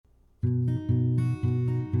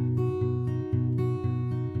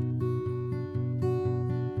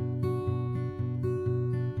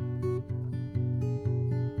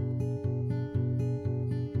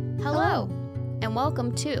and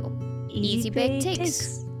welcome to Easy Bake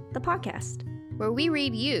Takes, the podcast, where we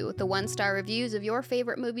read you the one-star reviews of your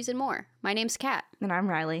favorite movies and more. My name's Kat. And I'm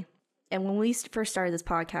Ryley. And when we first started this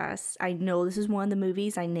podcast, I know this is one of the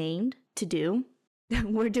movies I named to do.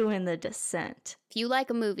 We're doing The Descent. If you like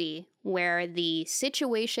a movie where the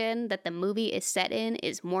situation that the movie is set in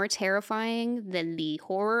is more terrifying than the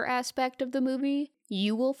horror aspect of the movie,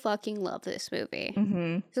 you will fucking love this movie.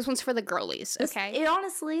 Mm-hmm. This one's for the girlies, okay? It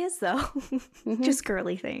honestly is, though. Mm-hmm. Just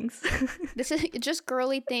girly things. This is just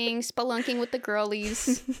girly things, spelunking with the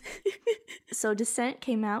girlies. So Descent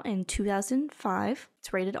came out in 2005.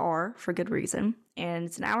 It's rated R for good reason. And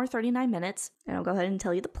it's an hour 39 minutes. And I'll go ahead and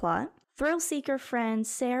tell you the plot. Thrill-seeker friends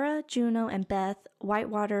Sarah, Juno, and Beth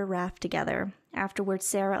whitewater raft together. Afterwards,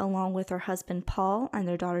 Sarah, along with her husband Paul and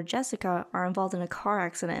their daughter Jessica, are involved in a car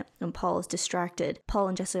accident when Paul is distracted. Paul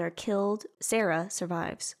and Jessica are killed. Sarah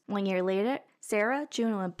survives. 1 year later, Sarah,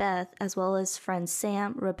 Juno, and Beth, as well as friends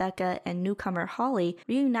Sam, Rebecca, and newcomer Holly,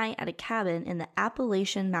 reunite at a cabin in the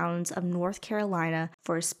Appalachian Mountains of North Carolina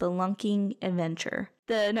for a spelunking adventure.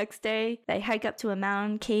 The next day, they hike up to a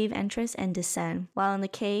mountain cave entrance and descend. While in the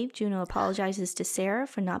cave, Juno apologizes to Sarah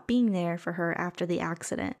for not being there for her after the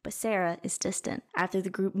accident, but Sarah is distant. After the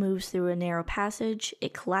group moves through a narrow passage,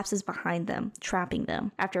 it collapses behind them, trapping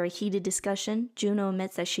them. After a heated discussion, Juno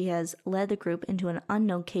admits that she has led the group into an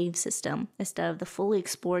unknown cave system instead of the fully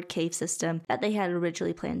explored cave system that they had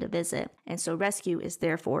originally planned to visit, and so rescue is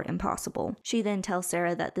therefore impossible. She then tells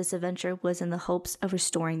Sarah that this adventure was in the hopes of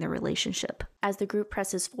restoring their relationship. As the group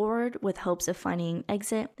presses forward with hopes of finding an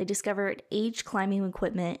exit, they discover aged climbing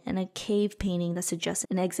equipment and a cave painting that suggests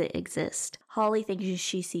an exit exists. Holly thinks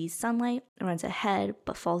she sees sunlight and runs ahead,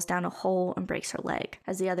 but falls down a hole and breaks her leg.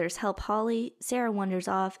 As the others help Holly, Sarah wanders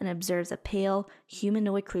off and observes a pale,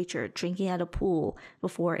 humanoid creature drinking at a pool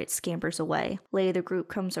before it scampers away. Later, the group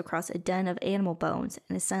comes across a den of animal bones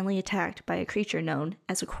and is suddenly attacked by a creature known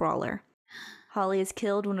as a crawler. Holly is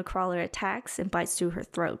killed when a crawler attacks and bites through her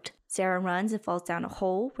throat. Sarah runs and falls down a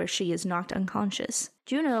hole where she is knocked unconscious.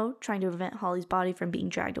 Juno, trying to prevent Holly's body from being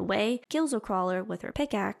dragged away, kills a crawler with her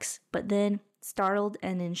pickaxe, but then, startled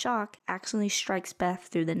and in shock, accidentally strikes Beth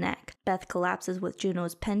through the neck. Beth collapses with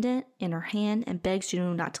Juno's pendant in her hand and begs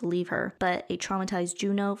Juno not to leave her, but a traumatized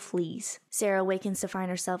Juno flees. Sarah awakens to find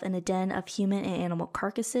herself in a den of human and animal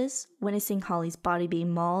carcasses, witnessing Holly's body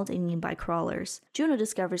being mauled and eaten by crawlers. Juno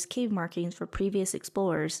discovers cave markings for previous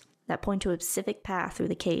explorers that point to a specific path through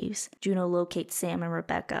the caves. Juno locates Sam and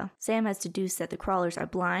Rebecca. Sam has deduced that the crawlers are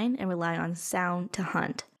blind and rely on sound to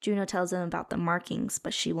hunt. Juno tells them about the markings,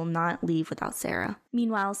 but she will not leave without Sarah.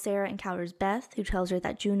 Meanwhile, Sarah encounters Beth, who tells her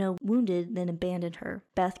that Juno wounded then abandoned her.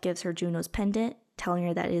 Beth gives her Juno's pendant, telling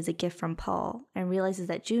her that it is a gift from Paul, and realizes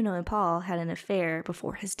that Juno and Paul had an affair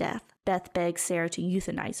before his death. Beth begs Sarah to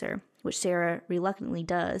euthanize her, which Sarah reluctantly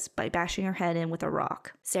does by bashing her head in with a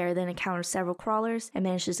rock. Sarah then encounters several crawlers and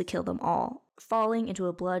manages to kill them all, falling into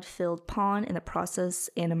a blood-filled pond in the process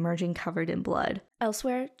and emerging covered in blood.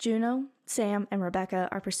 Elsewhere, Juno, Sam, and Rebecca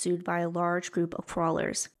are pursued by a large group of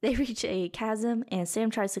crawlers. They reach a chasm and Sam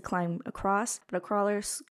tries to climb across, but a crawler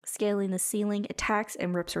scaling the ceiling attacks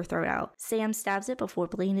and rips her throat out. Sam stabs it before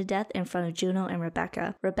bleeding to death in front of Juno and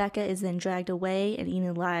Rebecca. Rebecca is then dragged away and eaten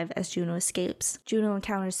alive as Juno escapes. Juno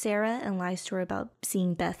encounters Sarah and lies to her about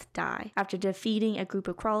seeing Beth die. After defeating a group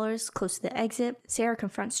of crawlers close to the exit, Sarah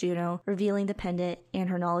confronts Juno, revealing the pendant and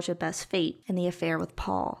her knowledge of Beth's fate and the affair with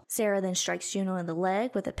Paul. Sarah then strikes Juno in the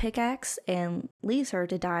leg with a pickaxe and leaves her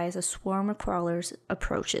to die as a swarm of crawlers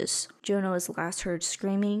approaches. Juno is last heard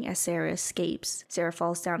screaming as Sarah escapes. Sarah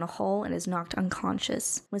falls down a hole and is knocked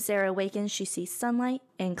unconscious. When Sarah awakens, she sees sunlight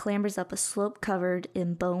and clambers up a slope covered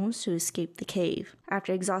in bones to escape the cave.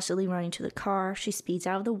 After exhaustedly running to the car, she speeds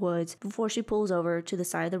out of the woods before she pulls over to the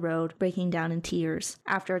side of the road, breaking down in tears.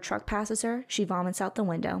 After a truck passes her, she vomits out the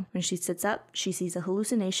window. When she sits up, she sees a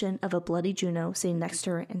hallucination of a bloody Juno sitting next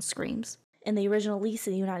to her and screams. In the original release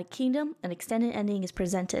in the United Kingdom, an extended ending is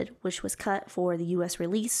presented, which was cut for the US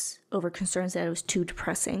release over concerns that it was too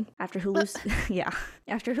depressing. After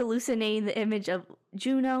hallucinating the image of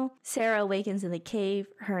Juno, Sarah awakens in the cave.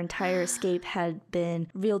 Her entire escape had been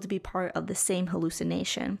revealed to be part of the same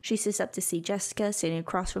hallucination. She sits up to see Jessica sitting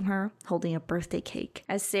across from her, holding a birthday cake.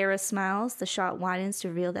 As Sarah smiles, the shot widens to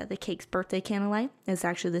reveal that the cake's birthday candlelight is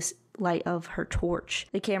actually this light of her torch.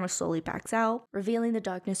 The camera slowly backs out, revealing the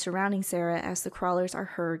darkness surrounding Sarah as the crawlers are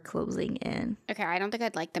heard closing in. Okay, I don't think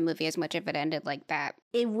I'd like the movie as much if it ended like that.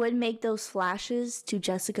 It would make those flashes to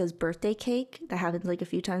Jessica's birthday cake that happens like a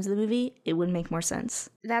few times in the movie, it would make more sense.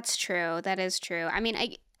 That's true. That is true. I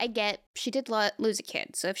mean, I get she did lose a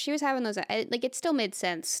kid. So if she was having those, like, it still made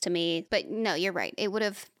sense to me. But no, you're right. It would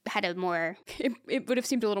have had a more, it would have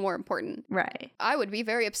seemed a little more important. Right. I would be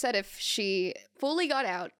very upset if she fully got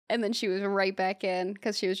out and then she was right back in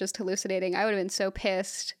because she was just hallucinating. I would have been so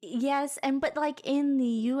pissed. Yes, but like in the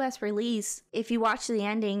US release, if you watch the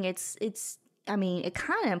ending, it's I mean, it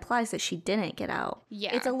kind of implies that she didn't get out.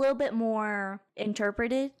 Yeah. It's a little bit more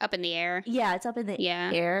interpreted. Up in the air. Yeah, it's up in the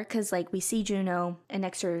air because, like, we see Juno and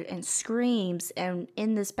next to her and screams, and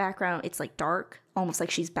in this background, it's, like, dark, almost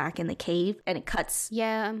like she's back in the cave, and it cuts.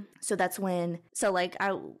 Yeah. So that's when, so, like,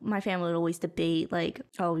 my family would always debate, like,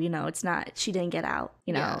 oh, you know, it's not, she didn't get out.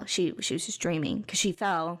 You know, she was just dreaming because she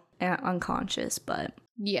fell unconscious, but.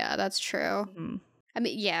 Yeah, that's true. Mm-hmm. I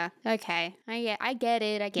mean, yeah, okay. I get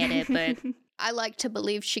it, but I like to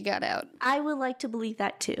believe she got out. I would like to believe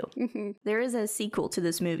that too. Mm-hmm. There is a sequel to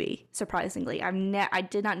this movie, surprisingly. I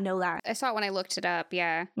did not know that. I saw it when I looked it up,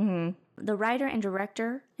 yeah. Mm-hmm. The writer and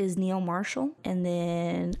director is Neil Marshall. And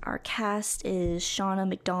then our cast is Shauna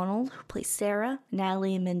McDonald, who plays Sarah.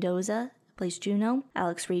 Natalie Mendoza plays Juno.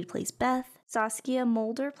 Alex Reed plays Beth. Saskia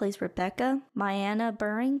Mulder plays Rebecca. Mayanna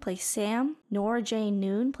Buring plays Sam. Nora Jane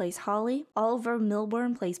Noon plays Holly. Oliver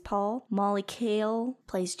Milburn plays Paul. Molly Kale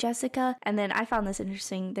plays Jessica. And then I found this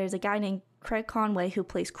interesting. There's a guy named Craig Conway who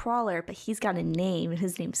plays Crawler, but he's got a name, and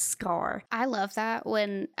his name's Scar. I love that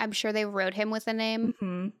when I'm sure they wrote him with a name.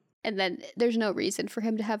 Mm-hmm. And then there's no reason for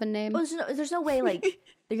him to have a name. Well, there's no way, like,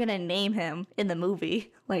 they're going to name him in the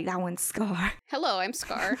movie. Like, that one's Scar. Hello, I'm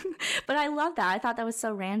Scar. But I love that. I thought that was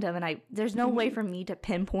so random. And there's no way for me to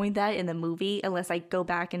pinpoint that in the movie unless I go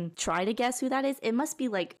back and try to guess who that is. It must be,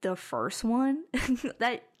 like, the first one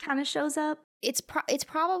that kind of shows up. It's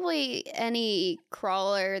probably any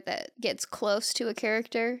crawler that gets close to a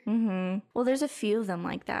character. Mm-hmm. Well, there's a few of them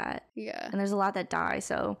like that. Yeah. And there's a lot that die,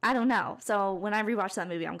 so I don't know. So when I rewatch that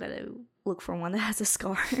movie, I'm going to look for one that has a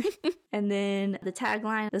scar. And then the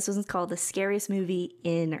tagline, this one's called The Scariest Movie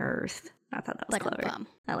in Earth. I thought that was clever.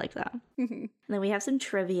 I like that. Mm-hmm. And then we have some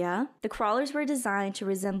trivia. The crawlers were designed to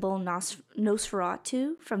resemble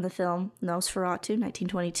Nosferatu from the film Nosferatu,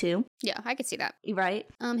 1922. Yeah, I could see that. Right?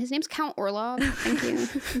 His name's Count Orlov. Thank you.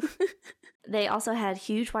 They also had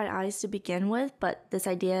huge white eyes to begin with, but this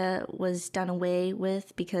idea was done away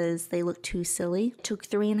with because they looked too silly. It took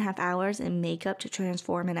 3.5 hours in makeup to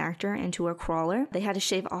transform an actor into a crawler. They had to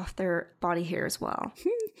shave off their body hair as well.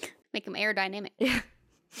 Make them aerodynamic. Yeah.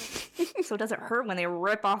 So it doesn't hurt when they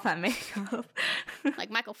rip off that makeup. Like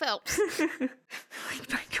Michael Phelps. Like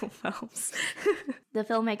Michael Phelps. The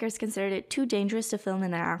filmmakers considered it too dangerous to film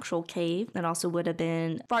in an actual cave. That also would have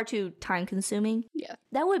been far too time consuming. Yeah.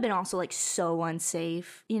 That would have been also like so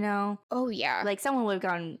unsafe, you know? Oh, yeah. Like someone would have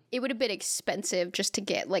gone... It would have been expensive just to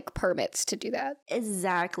get like permits to do that.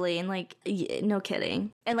 Exactly. And like, no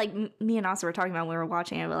kidding. And like me and Asa were talking about when we were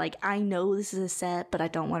watching it, but like, I know this is a set, but I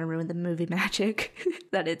don't want to ruin the movie magic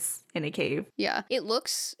that it's in a cave. Yeah. It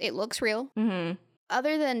looks real. Mm-hmm.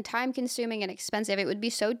 Other than time consuming and expensive, it would be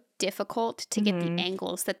so difficult to get the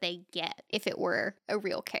angles that they get if it were a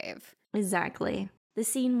real cave. Exactly. The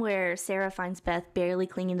scene where Sarah finds Beth barely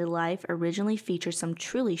clinging to life originally featured some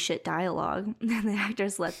truly shit dialogue, and the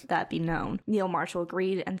actors let that be known. Neil Marshall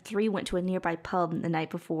agreed, and 3 went to a nearby pub the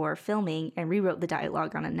night before filming and rewrote the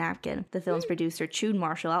dialogue on a napkin. The film's producer chewed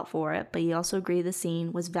Marshall out for it, but he also agreed the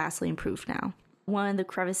scene was vastly improved now. One of the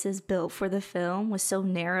crevices built for the film was so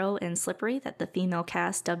narrow and slippery that the female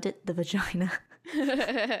cast dubbed it the vagina.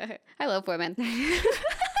 I love women.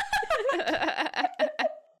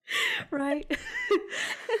 Right?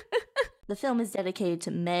 The film is dedicated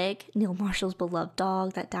to Meg, Neil Marshall's beloved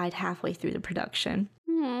dog that died halfway through the production.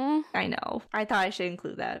 Aww. I know. I thought I should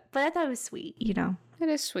include that. But I thought it was sweet, you know. That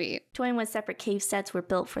is sweet. 21 separate cave sets were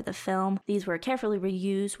built for the film. These were carefully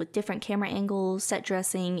reused with different camera angles, set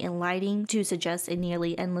dressing, and lighting to suggest a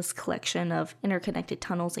nearly endless collection of interconnected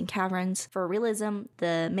tunnels and caverns. For realism,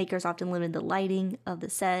 the makers often limited the lighting of the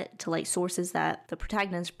set to light sources that the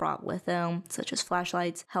protagonists brought with them, such as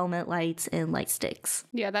flashlights, helmet lights, and light sticks.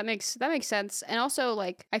 Yeah, that makes sense. And also,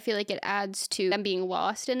 like, I feel like it adds to them being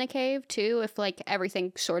lost in a cave, too, if, like,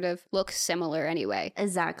 everything sort of looks similar anyway.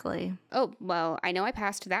 Exactly. Oh, well, I know I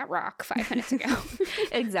passed that rock 5 minutes ago.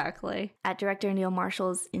 Exactly. At director Neil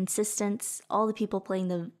Marshall's insistence, all the people playing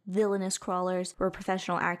the villainous crawlers were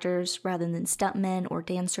professional actors rather than stuntmen or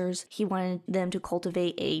dancers. He wanted them to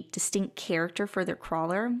cultivate a distinct character for their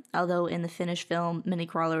crawler, although in the finished film, many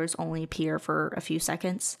crawlers only appear for a few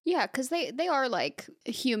seconds. Yeah, because they are like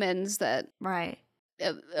humans that right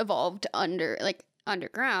evolved under, like,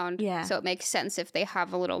 underground. Yeah. So it makes sense if they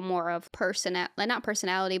have a little more of not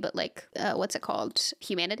personality, but like, what's it called?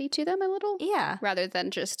 Humanity to them a little? Yeah. Rather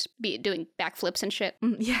than just doing backflips and shit.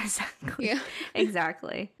 Yeah, exactly. Yeah.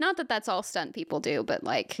 Exactly. Not that that's all stunt people do, but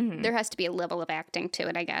like, there has to be a level of acting to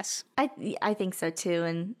it, I guess. I think so too,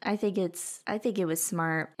 and I think it was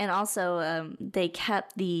smart. And also, they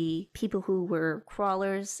kept the people who were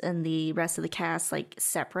crawlers and the rest of the cast like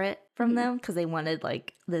separate from them because they wanted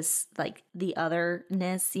like this like the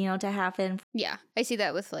otherness, to happen. Yeah, I see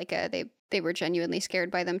that with like they were genuinely scared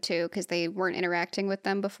by them too because they weren't interacting with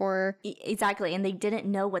them before. Exactly, and they didn't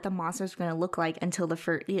know what the monsters were going to look like until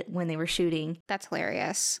when they were shooting. That's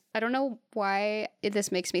hilarious. I don't know why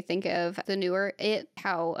this makes me think of the newer It,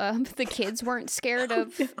 how the kids weren't scared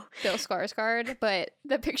of Bill Skarsgård, but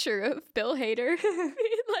the picture of Bill Hader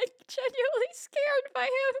being like genuinely scared by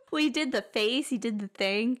him. Well, he did the face, he did the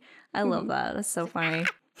thing. I love that. That's so funny.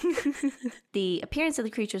 The appearance of the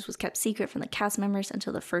creatures was kept secret from the cast members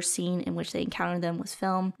until the first scene in which they encountered them was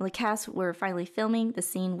filmed. When the cast were finally filming the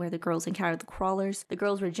scene where the girls encountered the crawlers, the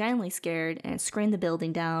girls were genuinely scared and screamed the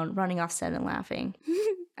building down, running off set and laughing.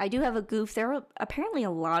 I do have a goof. There were apparently a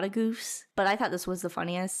lot of goofs, but I thought this was the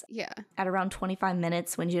funniest. Yeah. At around 25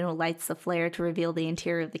 minutes, when Juno lights the flare to reveal the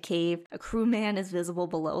interior of the cave, a crewman is visible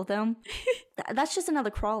below them. That's just another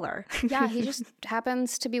crawler. Yeah, he just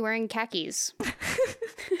happens to be wearing khakis.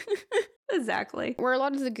 Exactly. Where a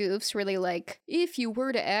lot of the goofs really like, if you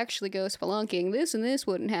were to actually go spelunking, this and this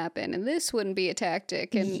wouldn't happen, and this wouldn't be a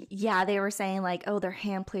tactic. And yeah, they were saying like, oh, their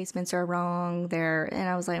hand placements are wrong there, and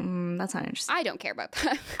I was like, that's not interesting. I don't care about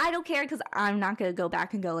that. I don't care because I'm not gonna go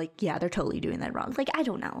back and go like, yeah, they're totally doing that wrong. Like, I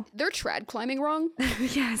don't know. They're trad climbing wrong.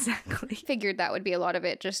 Yeah, exactly. Figured that would be a lot of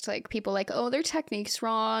it. Just like people like, oh, their technique's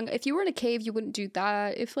wrong. If you were in a cave, you wouldn't do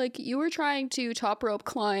that. If like you were trying to top rope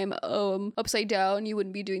climb upside down, you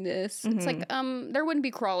wouldn't be doing this. It's like there wouldn't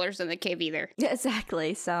be crawlers in the cave either. Yeah,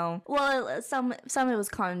 exactly. So, well, some of it was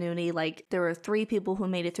continuity. Like there were 3 people who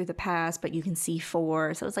made it through the pass, but you can see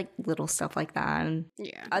 4. So it's like little stuff like that. And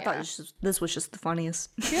yeah, I thought this was just the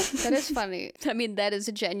funniest. Yeah, that is funny. I mean, that is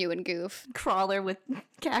a genuine goof. Crawler with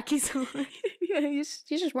khakis on. Yeah, he's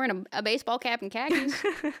just wearing a baseball cap and khakis.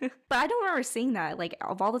 But I don't remember seeing that. Like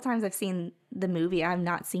of all the times I've seen the movie, I've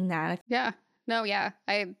not seen that. Yeah. No, yeah.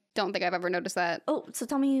 I don't think I've ever noticed that. Oh, so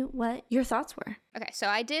tell me what your thoughts were. Okay, so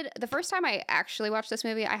the first time I actually watched this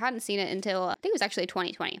movie, I hadn't seen it until, I think it was actually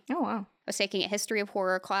 2020. Oh, wow. I was taking a history of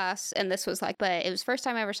horror class, and this was like, but it was the first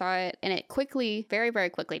time I ever saw it, and it quickly, very, very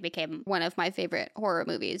quickly became one of my favorite horror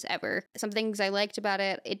movies ever. Some things I liked about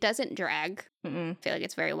it doesn't drag. I feel like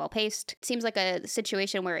it's very well paced. It seems like a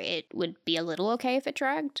situation where it would be a little okay if it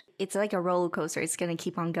dragged. It's like a roller coaster. It's going to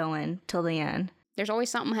keep on going till the end. There's always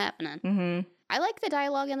something happening. I like the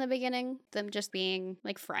dialogue in the beginning, them just being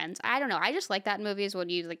like friends. I don't know. I just like that in movies when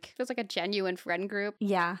you like, feels like a genuine friend group.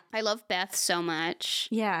 Yeah. I love Beth so much.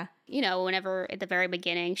 Yeah. You know, whenever at the very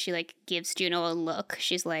beginning she like gives Juno a look,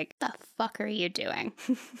 she's like, the fuck are you doing?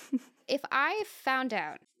 If I found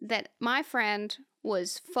out that my friend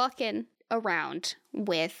was fucking around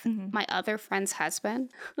with my other friend's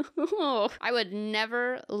husband, I would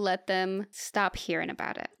never let them stop hearing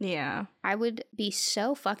about it. Yeah. I would be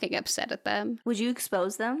so fucking upset at them. Would you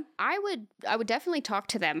expose them? I would definitely talk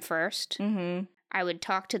to them first. I would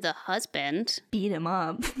talk to the husband. Beat him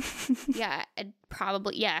up. Yeah,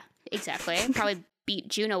 exactly. Probably beat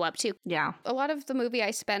Juno up too. Yeah. A lot of the movie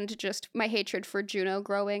I spend just my hatred for Juno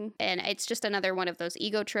growing, and it's just another one of those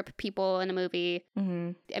ego trip people in a movie.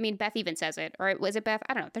 I mean, Beth even says it, or was it Beth?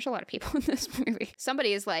 I don't know. There's a lot of people in this movie.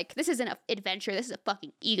 Somebody is like, this isn't an adventure, this is a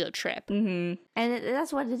fucking ego trip. And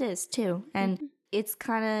that's what it is too. And it's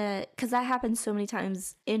kind of, because that happens so many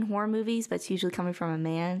times in horror movies, but it's usually coming from a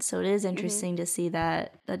man. So it is interesting to see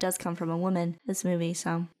that does come from a woman, this movie.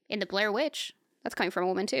 So in The Blair Witch, that's coming from a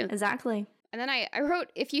woman too. Exactly. And then I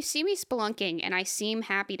wrote, if you see me spelunking and I seem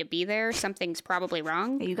happy to be there, something's probably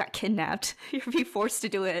wrong. You got kidnapped. You're being forced to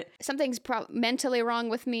do it. Something's mentally wrong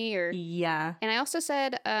with me, or... Yeah. And I also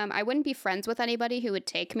said I wouldn't be friends with anybody who would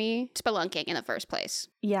take me spelunking in the first place.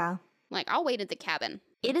 Yeah. Like, I'll wait at the cabin.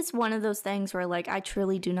 It is one of those things where, like, I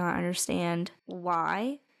truly do not understand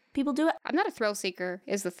why people do it. I'm not a thrill seeker,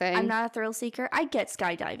 is the thing. I'm not a thrill seeker. I get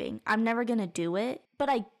skydiving. I'm never going to do it, but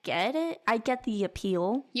I get it. I get the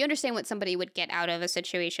appeal. You understand what somebody would get out of a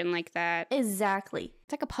situation like that. Exactly.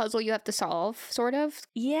 It's like a puzzle you have to solve, sort of.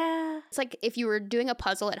 Yeah. It's like if you were doing a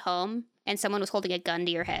puzzle at home and someone was holding a gun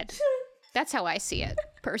to your head. That's how I see it,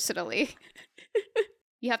 personally.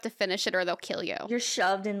 You have to finish it or they'll kill you. You're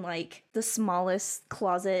shoved in like the smallest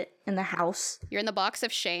closet in the house. You're in the box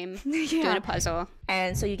of shame Yeah. doing a puzzle.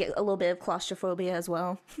 And so you get a little bit of claustrophobia as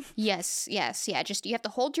well. Yes. Yeah. Just you have to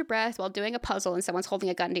hold your breath while doing a puzzle and someone's holding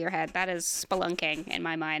a gun to your head. That is spelunking in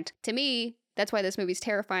my mind. To me, that's why this movie's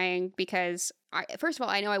terrifying because, first of all,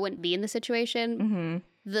 I know I wouldn't be in the situation. Mm-hmm.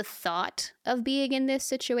 The thought of being in this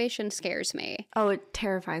situation scares me. Oh, it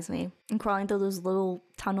terrifies me. And crawling through those little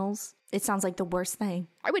tunnels, it sounds like the worst thing.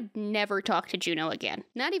 I would never talk to Juno again.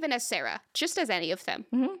 Not even as Sarah, just as any of them.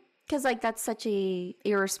 Mm-hmm. Because, like, that's such a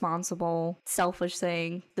irresponsible, selfish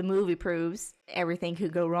thing. The movie proves everything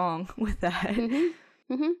could go wrong with that.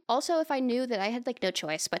 Mm-hmm. Mm-hmm. Also, if I knew that I had, like, no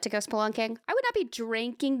choice but to go spelunking, I would not be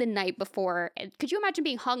drinking the night before. Could you imagine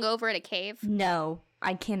being hungover in a cave? No,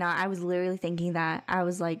 I cannot. I was literally thinking that. I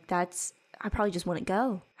was like, I probably just wouldn't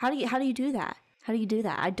go. How do you do that? How do you do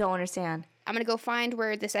that? I don't understand. I'm gonna go find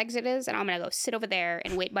where this exit is, and I'm gonna go sit over there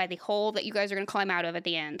and wait by the hole that you guys are gonna climb out of at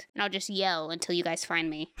the end. And I'll just yell until you guys find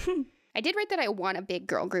me. I did write that I want a big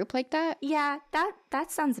girl group like that. Yeah,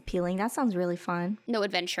 that sounds appealing. That sounds really fun. No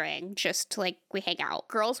adventuring, just like we hang out.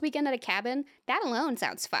 Girls' weekend at a cabin, that alone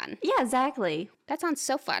sounds fun. Yeah, exactly. That sounds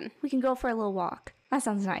so fun. We can go for a little walk. That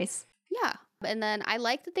sounds nice. Yeah. And then I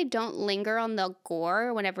like that they don't linger on the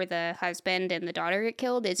gore whenever the husband and the daughter get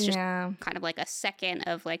killed. It's just kind of like a second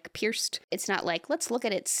of like pierced. It's not like, let's look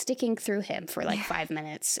at it sticking through him for like 5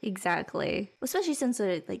 minutes. Exactly. Especially since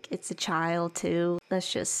it's a child too.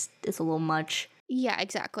 It's a little much. Yeah,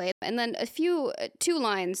 exactly. And then two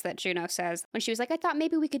lines that Juno says when she was like, I thought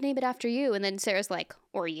maybe we could name it after you. And then Sarah's like,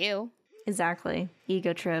 or you. Exactly.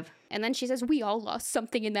 Ego trip. And then she says, we all lost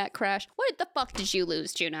something in that crash. What the fuck did you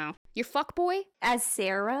lose, Juno? Your fuck boy? As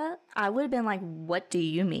Sarah, I would have been like, what do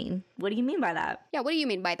you mean? What do you mean by that? Yeah, what do you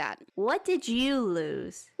mean by that? What did you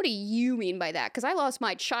lose? What do you mean by that? Because I lost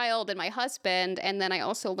my child and my husband, and then I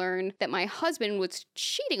also learned that my husband was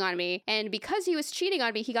cheating on me, and because he was cheating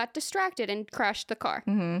on me, he got distracted and crashed the car.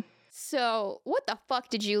 Mm-hmm. So, what the fuck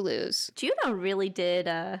did you lose? Juno really did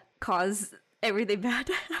cause everything bad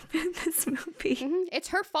to happen in this movie. Mm-hmm. It's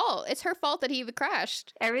her fault. It's her fault that he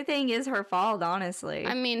crashed. Everything is her fault, honestly.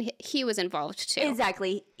 I mean, he was involved too.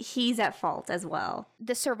 Exactly. He's at fault as well.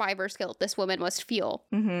 The survivor's guilt this woman must feel.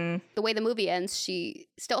 Mm-hmm. The way the movie ends, she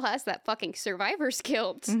still has that fucking survivor's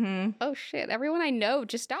guilt. Mm-hmm. Oh shit, everyone I know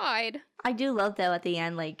just died. I do love, though, at the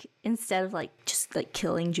end, like, instead of, like, just, like,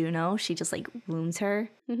 killing Juno, she just, like, wounds her.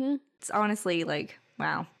 Mm-hmm. It's honestly, like,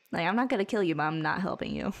 wow. Like, I'm not gonna kill you, but I'm not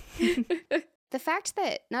helping you. The fact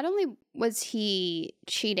that not only was he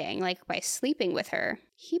cheating, like, by sleeping with her,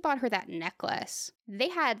 he bought her that necklace. They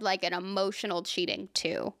had, like, an emotional cheating,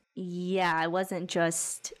 too. Yeah, it wasn't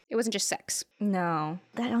just sex. No,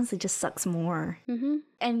 that honestly just sucks more. Mm-hmm.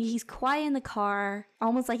 And he's quiet in the car,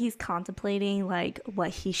 almost like he's contemplating, like,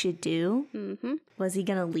 what he should do. Mm-hmm. Was he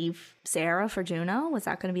gonna leave Sarah for Juno? Was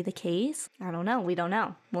that gonna be the case? I don't know. We don't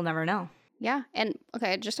know. We'll never know. Yeah, and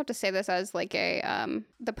okay, I just have to say this as like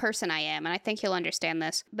the person I am, and I think you'll understand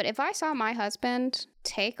this. But if I saw my husband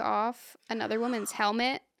take off another woman's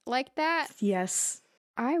helmet like that, yes,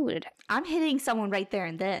 I would. I'm hitting someone right there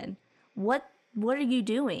and then. What are you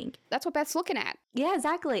doing? That's what Beth's looking at. Yeah,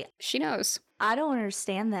 exactly. She knows. I don't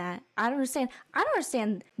understand that. I don't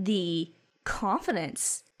understand the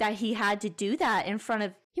confidence that he had to do that in front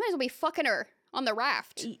of. He might as well be fucking her on the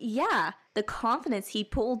raft. Yeah, the confidence he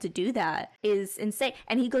pulled to do that is insane.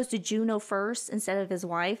 And he goes to Juno first instead of his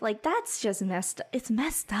wife. Like, that's just messed up. It's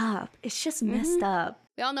messed up. It's just messed up.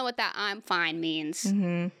 We all know what that I'm fine means.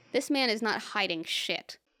 Mm-hmm. This man is not hiding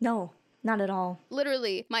shit. No, not at all.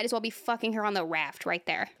 Literally, might as well be fucking her on the raft right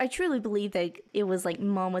there. I truly believe that it was like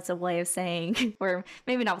moments of way of saying, or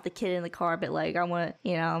maybe not with the kid in the car, but like, I want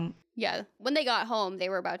to, Yeah, when they got home, they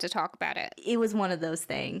were about to talk about it. It was one of those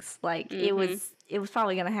things. Like, it was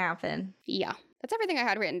probably going to happen. Yeah. That's everything I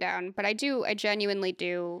had written down, but I genuinely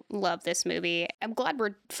do love this movie. I'm glad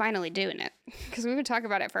we're finally doing it, because we've been talking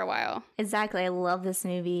about it for a while. Exactly. I love this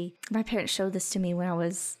movie. My parents showed this to me when I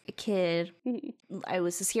was a kid. It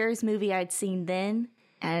was the scariest movie I'd seen then,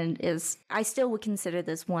 and I still would consider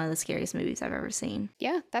this one of the scariest movies I've ever seen.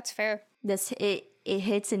 Yeah, that's fair. It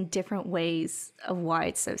hits in different ways of why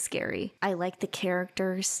it's so scary. I like the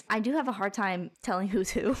characters. I do have a hard time telling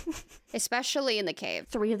who's who. Especially in the cave.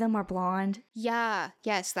 3 of them are blonde. Yeah,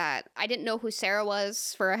 yes, that. I didn't know who Sarah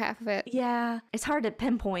was for a half of it. Yeah, it's hard to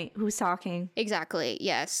pinpoint who's talking. Exactly,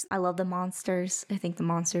 yes. I love the monsters. I think the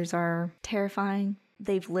monsters are terrifying.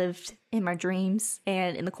 They've lived in my dreams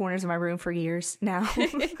and in the corners of my room for years now.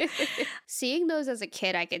 Seeing those as a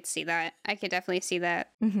kid, I could see that. I could definitely see that.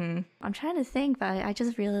 Mm-hmm. I'm trying to think, but I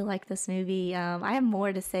just really like this movie. I have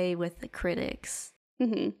more to say with the critics.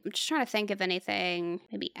 I'm just trying to think of anything,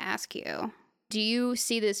 maybe ask you. Do you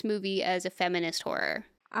see this movie as a feminist horror?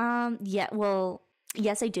 Yeah, well,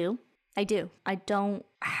 yes, I do. I do. I don't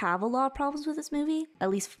have a lot of problems with this movie, at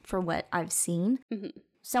least for what I've seen.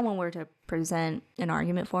 Someone were to present an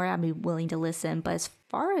argument for it, I'd be willing to listen. But as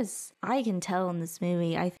far as I can tell in this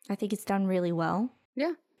movie, I think it's done really well.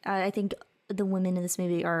 Yeah. I think the women in this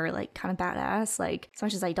movie are like kind of badass. Like, as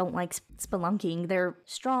much as I don't like spelunking, they're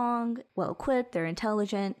strong, well equipped, they're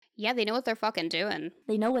intelligent. Yeah, they know what they're fucking doing.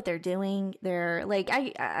 They know what they're doing. They're like,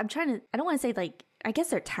 I'm trying to, I don't want to say like, I guess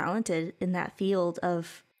they're talented in that field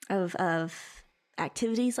of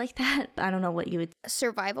activities like that. I don't know what you would.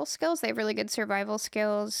 Survival skills. They have really good survival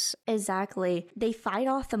skills. Exactly. They fight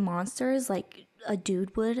off the monsters like a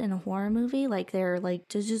dude would in a horror movie. Like they're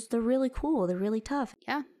really cool. They're really tough.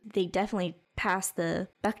 Yeah. They definitely pass the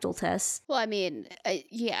Bechdel test. Well, I mean,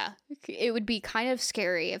 yeah, it would be kind of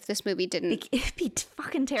scary if this movie didn't. It'd be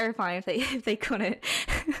fucking terrifying if they couldn't.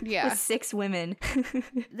 Yeah. With 6 women.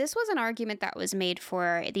 This was an argument that was made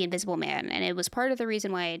for The Invisible Man, and it was part of the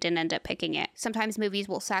reason why I didn't end up picking it. Sometimes movies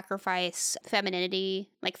will sacrifice femininity,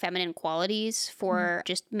 like feminine qualities, for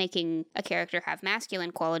just making a character have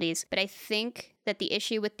masculine qualities. But I think that the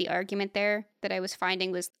issue with the argument there that I was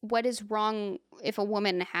finding was, what is wrong if a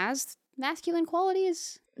woman has masculine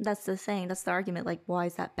qualities? That's the thing. That's the argument. Like, why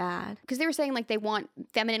is that bad? Because they were saying like they want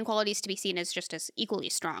feminine qualities to be seen as just as equally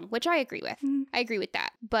strong, which I agree with. I agree with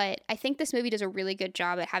that. But I think this movie does a really good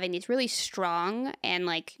job at having these really strong and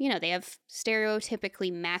like, you know, they have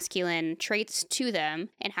stereotypically masculine traits to them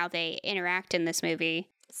and how they interact in this movie.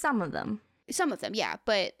 Some of them, yeah.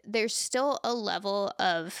 But there's still a level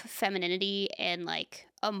of femininity and like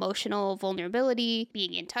emotional vulnerability,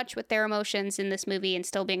 being in touch with their emotions in this movie and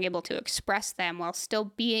still being able to express them while still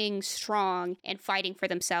being strong and fighting for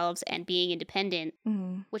themselves and being independent,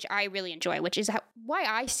 which I really enjoy, which is why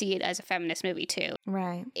I see it as a feminist movie too.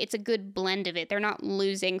 Right. It's a good blend of it. They're not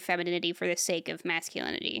losing femininity for the sake of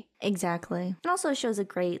masculinity. Exactly. It also shows a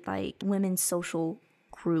great like women's social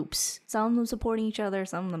groups. Some of them supporting each other,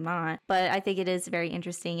 some of them not. But I think it is very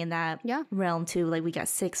interesting in that realm too. Like we got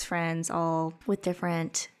 6 friends all with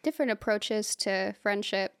different approaches to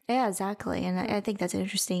friendship. Yeah, exactly. And I think that's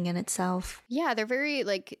interesting in itself. Yeah, they're very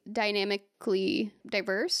like dynamically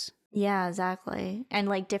diverse. Yeah, exactly. And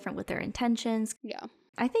like different with their intentions. Yeah.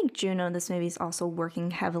 I think Juno in this movie is also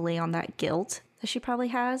working heavily on that guilt that she probably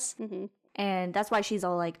has. And that's why she's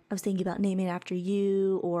all like, I was thinking about naming it after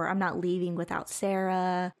you, or I'm not leaving without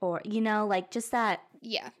Sarah, or, you know, like just that.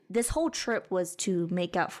 Yeah. This whole trip was to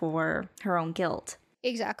make up for her own guilt.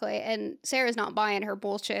 Exactly. And Sarah's not buying her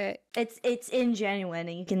bullshit. It's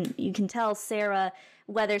ingenuine, and you can tell Sarah,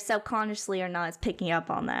 whether subconsciously or not, is picking up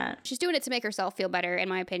on that. She's doing it to make herself feel better, in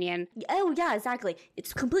my opinion. Oh, yeah, exactly.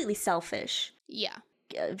 It's completely selfish. Yeah.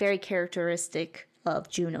 Very characteristic of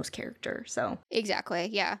Juno's character, so. Exactly,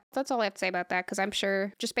 yeah. That's all I have to say about that, because I'm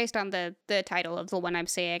sure, just based on the title of the one I'm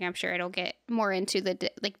saying, I'm sure it'll get more into the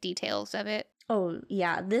details of it. Oh,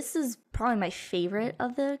 yeah. This is probably my favorite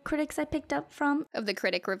of the critics I picked up from. Of the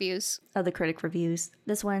critic reviews.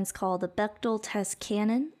 This one's called The Bechdel Test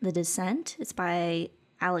Canon, The Descent. It's by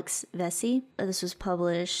Alex Vesey. This was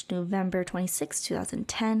published November 26,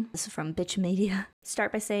 2010. This is from Bitch Media.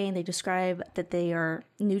 Start by saying they describe that they are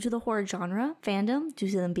new to the horror genre fandom due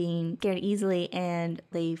to them being scared easily, and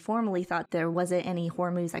they formerly thought there wasn't any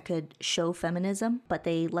horror movies that could show feminism, but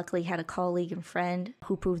they luckily had a colleague and friend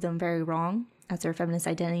who proved them very wrong, as their feminist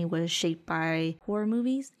identity was shaped by horror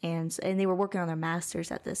movies, and they were working on their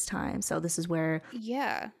masters at this time. So this is where,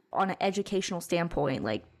 yeah, on an educational standpoint,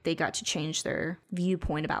 like they got to change their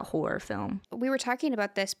viewpoint about horror film. We were talking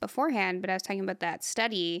about this beforehand, but I was talking about that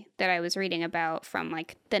study that I was reading about from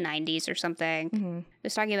like the 90s or something. It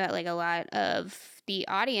was talking about like a lot of the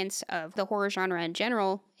audience of the horror genre in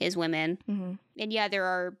general is women. And yeah, there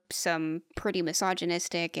are some pretty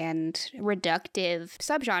misogynistic and reductive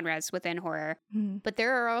subgenres within horror, but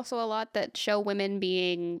there are also a lot that show women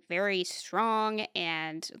being very strong,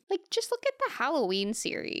 and like just look at the Halloween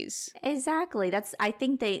series. Exactly. I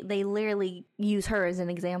think they literally use her as an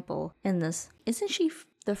example in this. Isn't she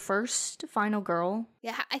the first final girl?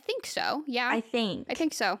 Yeah, I think so. Yeah. I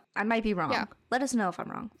think so. I might be wrong. Yeah. Let us know if I'm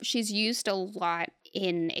wrong. She's used a lot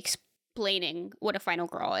in explaining what a final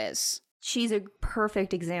girl is. She's a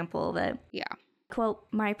perfect example of it. Yeah. Quote,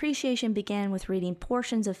 my appreciation began with reading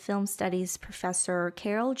portions of film studies professor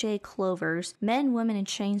Carol J. Clover's Men, Women, and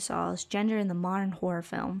Chainsaws, Gender in the Modern Horror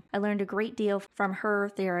Film. I learned a great deal from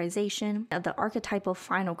her theorization of the archetypal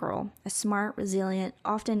final girl, a smart, resilient,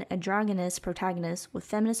 often androgynous protagonist with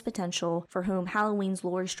feminist potential for whom Halloween's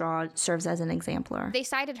Laurie Strode serves as an exemplar. They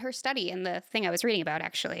cited her study in the thing I was reading about,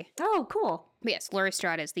 actually. Oh, cool. Yes, Laurie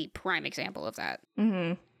Strode is the prime example of that.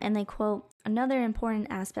 Mm-hmm. And they quote, another important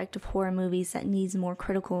aspect of horror movies that needs more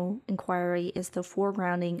critical inquiry is the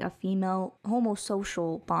foregrounding of female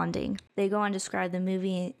homosocial bonding. They go on to describe the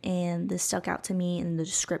movie, and this stuck out to me in the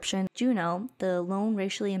description. Juno, the lone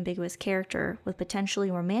racially ambiguous character with potentially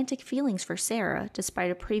romantic feelings for Sarah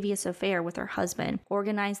despite a previous affair with her husband,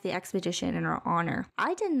 organized the expedition in her honor.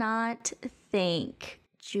 I did not think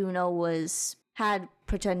Juno had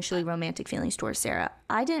potentially romantic feelings towards Sarah.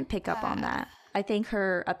 I didn't pick up on that. I think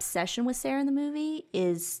her obsession with Sarah in the movie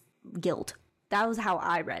is guilt. That was how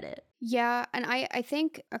I read it. Yeah, and I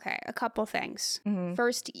think, okay, a couple things. Mm-hmm.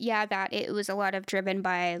 First, yeah, that it was a lot of driven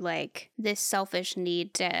by, like, this selfish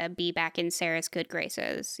need to be back in Sarah's good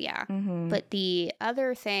graces, yeah. Mm-hmm. But the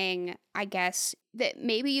other thing, I guess, that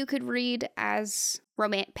maybe you could read as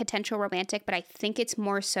potential romantic, but I think it's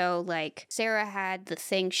more so, like, Sarah had the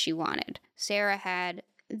thing she wanted. Sarah had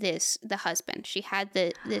the husband. She had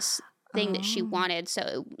this thing that she wanted,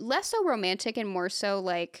 so less so romantic and more so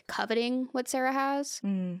like coveting what Sarah has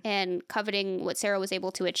and coveting what Sarah was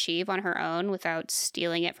able to achieve on her own without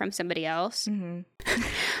stealing it from somebody else.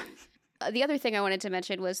 The other thing I wanted to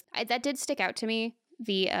mention was that did stick out to me.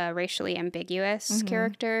 The racially ambiguous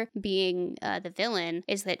character being the villain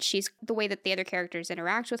is that she's the way that the other characters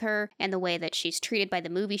interact with her and the way that she's treated by the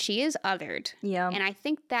movie, she is othered. Yeah. And I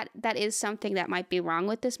think that is something that might be wrong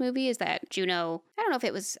with this movie, is that Juno, I don't know if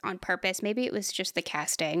it was on purpose, maybe it was just the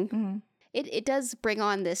casting. It does bring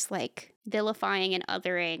on this like vilifying and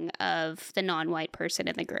othering of the non-white person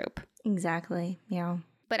in the group. Exactly. Yeah.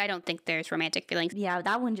 But I don't think there's romantic feelings. Yeah,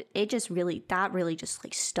 that one, that really just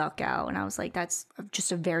like stuck out. And I was like, that's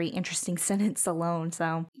just a very interesting sentence alone.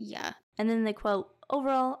 So, yeah. And then they quote,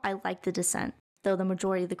 overall, I like The Descent. Though the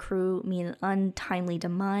majority of the crew meet an untimely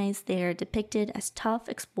demise, they are depicted as tough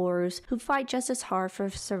explorers who fight just as hard for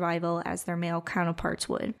survival as their male counterparts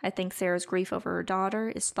would. I think Sarah's grief over her daughter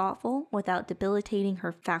is thoughtful without debilitating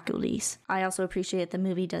her faculties. I also appreciate the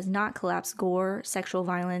movie does not collapse gore, sexual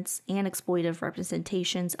violence, and exploitive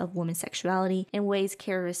representations of women's sexuality in ways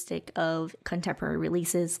characteristic of contemporary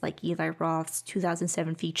releases like Eli Roth's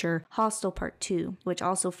 2007 feature Hostel Part 2, which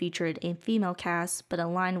also featured a female cast but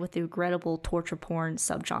aligned with the regrettable torture porn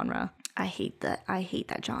subgenre. I hate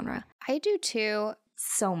that genre. I do too.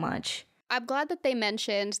 So much. I'm glad that they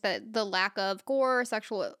mentioned that the lack of gore,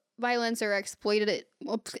 sexual violence, or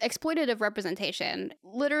exploitative representation.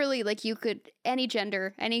 Literally, like, you could, any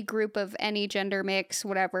gender, any group of any gender mix,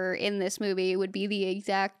 whatever, in this movie would be the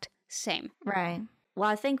exact same. Right. Well,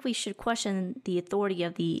 I think we should question the authority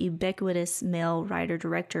of the ubiquitous male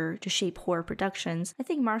writer-director to shape horror productions. I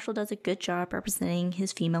think Marshall does a good job representing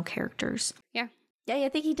his female characters. Yeah. Yeah, I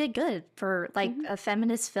think he did good for, like, a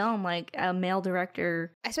feminist film, like, a male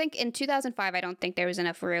director. I think in 2005, I don't think there was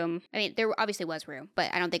enough room. I mean, there obviously was room,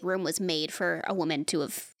 but I don't think room was made for a woman to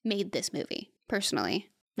have made this movie, personally.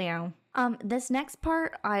 Yeah. This next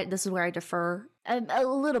part, this is where I defer a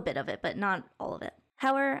little bit of it, but not all of it.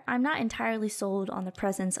 However, I'm not entirely sold on the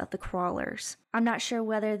presence of the crawlers. I'm not sure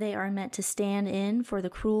whether they are meant to stand in for the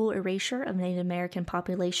cruel erasure of Native American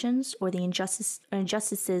populations or the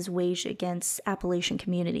injustices waged against Appalachian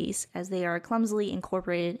communities, as they are clumsily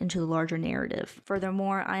incorporated into the larger narrative.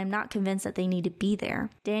 Furthermore, I am not convinced that they need to be there.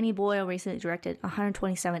 Danny Boyle recently directed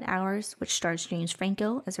 127 Hours, which stars James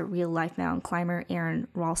Franco as a real-life mountain climber, Aaron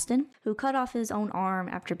Ralston, who cut off his own arm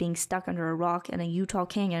after being stuck under a rock in a Utah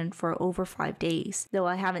canyon for over 5 days. Though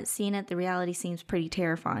I haven't seen it, the reality seems pretty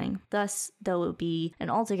terrifying. Thus, though it would be an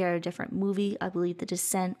altogether different movie, I believe The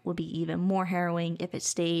Descent would be even more harrowing if it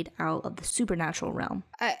stayed out of the supernatural realm.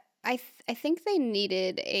 I think they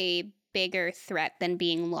needed a bigger threat than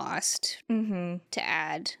being lost to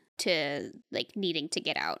add to, like, needing to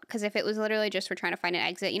get out. Because if it was literally just we're trying to find an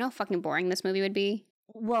exit, you know how fucking boring this movie would be?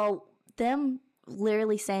 Well, them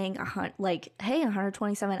literally saying like, hey,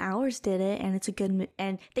 127 hours did it, and it's a good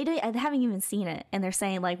and I haven't even seen it, and they're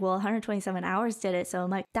saying like, well, 127 hours did it, so I'm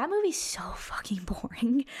like, that movie's so fucking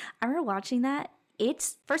boring. I remember watching that.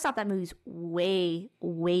 It's, first off, that movie's way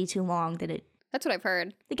too long. That's what I've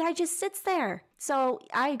heard. The guy just sits there. So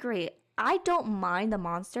I agree. I don't mind the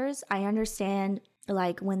monsters. I understand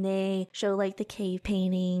Like when they show like the cave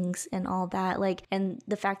paintings and all that, like, and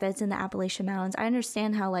the fact that it's in the Appalachian Mountains, I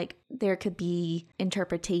understand how like there could be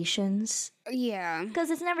interpretations. Yeah.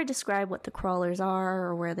 Because it's never described what the crawlers are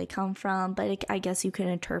or where they come from, but I guess you can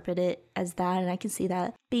interpret it as that, and I can see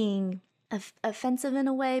that being offensive in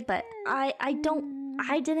a way, but I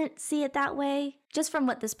didn't see it that way. Just from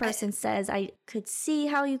what this person says, I could see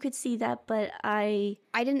how you could see that, but I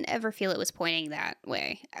didn't ever feel it was pointing that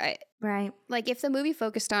way. Right. Like, if the movie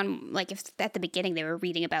focused on, like, if at the beginning they were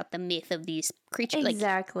reading about the myth of these creatures.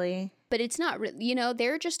 Exactly. Like, but it's not,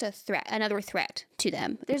 they're just a threat, another threat to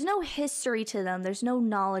them. There's no history to them. There's no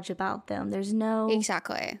knowledge about them. There's no...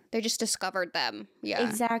 Exactly. They just discovered them. Yeah.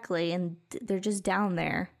 Exactly. And they're just down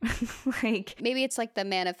there. Like... Maybe it's like the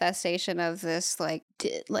manifestation of this, like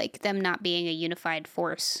them not being a unified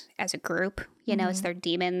force as a group. You know, it's their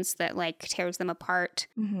demons that, like, tears them apart.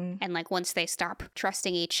 And, like, once they stop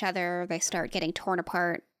trusting each other, they start getting torn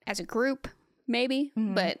apart as a group, maybe.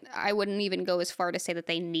 But I wouldn't even go as far to say that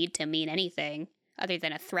they need to mean anything other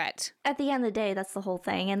than a threat. At the end of the day, that's the whole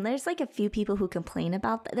thing. And there's, like, a few people who complain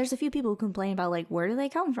about that. There's a few people who complain about, like, where do they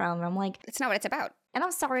come from? And I'm like... It's not what it's about. And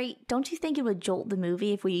I'm sorry, don't you think it would jolt the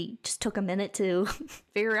movie if we just took a minute to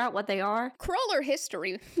figure out what they are? Crawler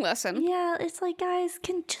history lesson. Yeah, it's like, guys,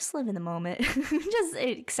 can just live in the moment. Just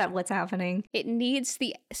accept what's happening. It needs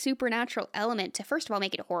the supernatural element to, first of all,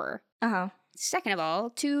 make it horror. Second of all,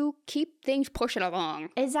 to keep things pushing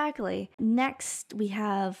along. Exactly. Next, we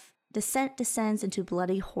have Descent Descends into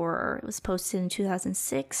Bloody Horror. It was posted in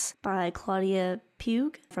 2006 by Claudia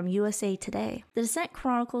Pugh from USA Today. The Descent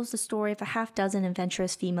chronicles the story of a half dozen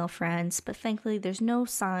adventurous female friends, but thankfully there's no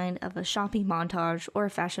sign of a shopping montage or a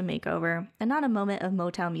fashion makeover, and not a moment of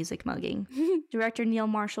Motown music mugging. Director Neil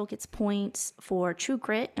Marshall gets points for true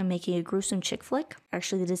grit and making a gruesome chick flick.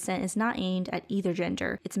 Actually, The Descent is not aimed at either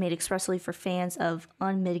gender. It's made expressly for fans of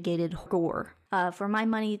unmitigated gore. For my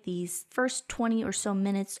money, these first 20 or so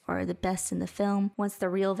minutes are the best in the film. Once the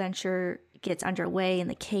real venture gets underway in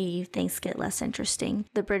the cave, things get less interesting.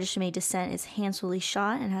 The British-made Descent is handsomely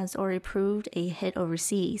shot and has already proved a hit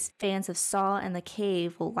overseas. Fans of Saw and The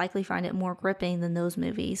Cave will likely find it more gripping than those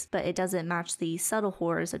movies, but it doesn't match the subtle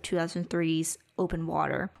horrors of 2003's Open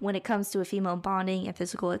Water. When it comes to a female bonding and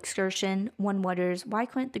physical excursion, one wonders why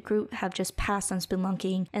couldn't the group have just passed on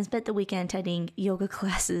spelunking and spent the weekend attending yoga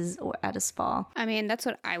classes or at a spa? I mean, that's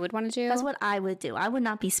what I would want to do. That's what I would do. I would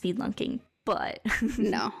not be speedlunking. But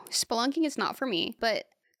no, spelunking is not for me. But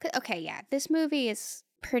okay, yeah, this movie is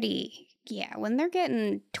pretty. Yeah, when they're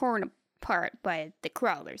getting torn apart by the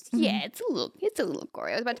crawlers, yeah, it's a little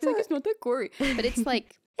gory. I was about to be like, it's not that gory, but it's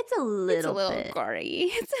like it's a little bit gory.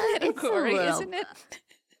 It's a little gory, isn't it?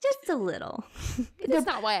 Just a little. That's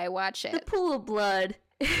not why I watch it. The pool of blood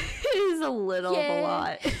is a little of a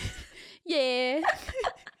lot. Yeah,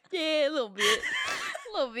 yeah, a little bit,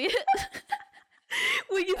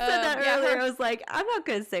 When you said that earlier, I was like, I'm not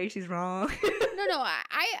gonna say she's wrong. No,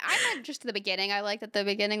 I meant just the beginning. I like that the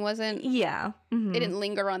beginning wasn't. Yeah, it didn't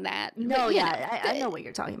linger on that. No, but, yeah, I know what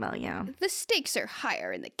you're talking about. Yeah, the stakes are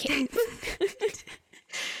higher in the cave.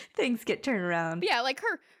 Things get turned around. Yeah, like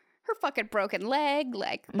her fucking broken leg,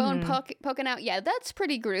 like bone poking out. Yeah, that's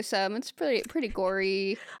pretty gruesome. It's pretty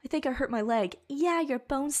gory. I think I hurt my leg. Yeah, your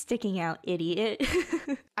bone's sticking out, idiot.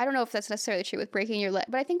 I don't know if that's necessarily true with breaking your leg,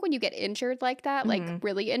 but I think when you get injured like that, like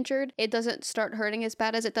really injured, it doesn't start hurting as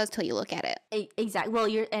bad as it does till you look at it. Exactly.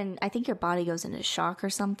 Well, and I think your body goes into shock or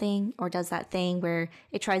something, or does that thing where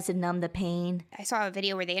it tries to numb the pain. I saw a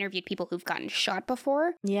video where they interviewed people who've gotten shot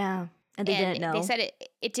before. Yeah. And they didn't know. They said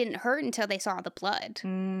it didn't hurt until they saw the blood.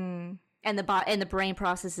 And the brain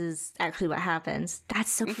processes actually what happens.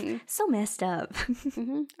 That's so messed up.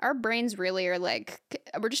 Our brains really are like,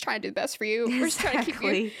 we're just trying to do the best for you. We're just trying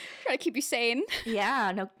to keep you sane.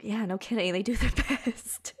 Yeah, no kidding. They do their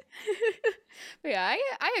best. Yeah,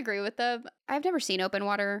 I agree with them. I've never seen Open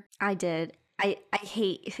Water. I did. I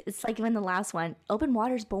hate, it's like when the last one, Open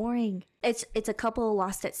Water's boring. It's a couple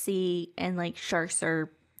lost at sea and like sharks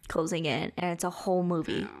are closing in, and it's a whole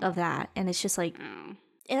movie of that, and it's just like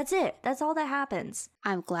that's it. That's all that happens.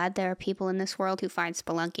 I'm glad there are people in this world who find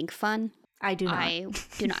spelunking fun. I do not. I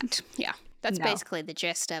do not. Yeah, that's basically the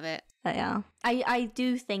gist of it. Yeah, I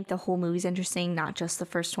do think the whole movie's interesting, not just the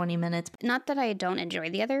first 20 minutes. Not that I don't enjoy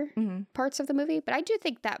the other parts of the movie, but I do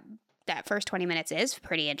think that first 20 minutes is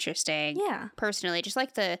pretty interesting. Yeah. Personally, just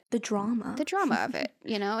like the drama. The drama of it,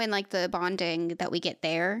 and like the bonding that we get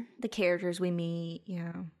there. The characters we meet,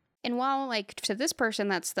 yeah. And while, like, to this person,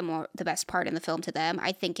 that's the best part in the film to them,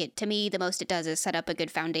 I think to me, the most it does is set up a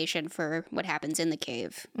good foundation for what happens in the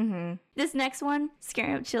cave. This next one,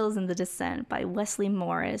 Scaring Up Chills in The Descent by Wesley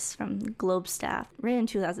Morris from Globe Staff, written in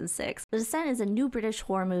 2006. The Descent is a new British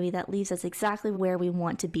horror movie that leaves us exactly where we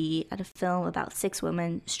want to be at a film about 6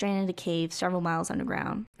 women stranded in a cave several miles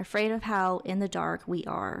underground, afraid of how in the dark we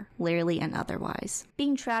are, literally and otherwise.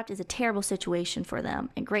 Being trapped is a terrible situation for them,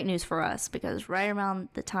 and great news for us, because right around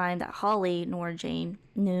the time that Holly, Nora Jane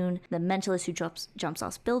Noon, the mentalist who jumps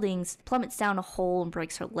off buildings, plummets down a hole and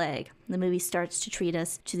breaks her leg. The movie starts to treat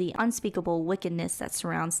us to the unspeakable wickedness that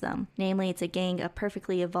surrounds them. Namely, it's a gang of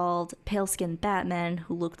perfectly evolved, pale-skinned Batmen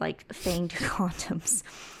who look like fanged condoms.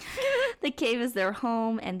 The cave is their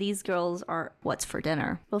home, and these girls are what's for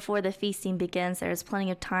dinner. Before the feasting begins, there is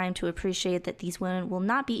plenty of time to appreciate that these women will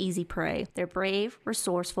not be easy prey. They're brave,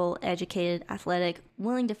 resourceful, educated, athletic,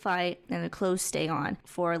 willing to fight, and the clothes stay on.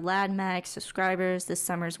 For Lad Mag subscribers, this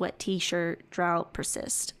summer's wet t-shirt drought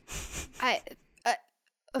persists. Okay.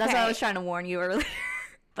 That's what I was trying to warn you earlier.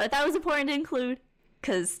 But I thought it was important to include,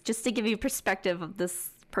 because just to give you perspective of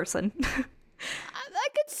this person. I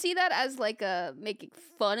could see that as like making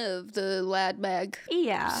fun of the Lad Mag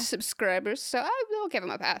subscribers, so I'll give him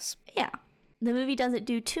a pass. Yeah. The movie doesn't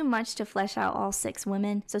do too much to flesh out all 6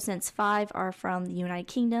 women, so since 5 are from the United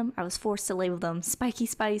Kingdom, I was forced to label them Spiky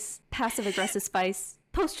Spice, Passive Aggressive Spice,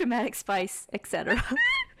 Post-Traumatic Spice, etc.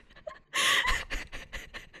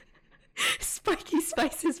 Spiky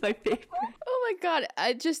Spice is my favorite. Oh my god,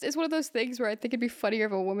 it's one of those things where I think it'd be funnier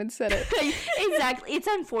if a woman said it. Exactly. It's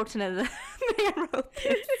unfortunate that the man wrote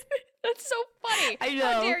this. That's so funny. I know.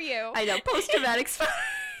 How dare you? I know. Post-traumatic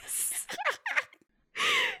spice.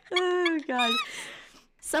 Oh god.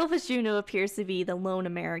 Selfish Juno appears to be the lone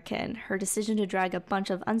American. Her decision to drag a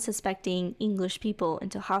bunch of unsuspecting English people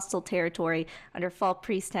into hostile territory under false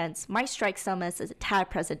pretense might strike some as a tad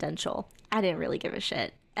presidential. I didn't really give a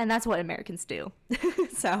shit. And that's what Americans do.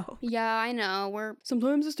 So. Yeah, I know.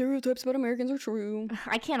 Sometimes the stereotypes about Americans are true.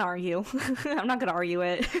 I can't argue. I'm not going to argue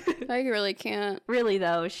it. I really can't. Really,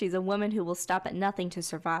 though, she's a woman who will stop at nothing to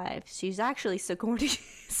survive. She's actually Sigourney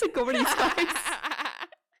Spice.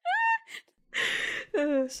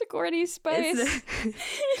 Sigourney Spice.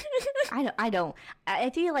 I don't. I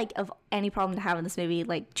feel like of any problem to have in this movie,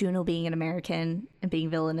 like Juno being an American and being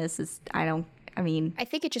villainous I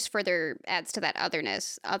think it just further adds to that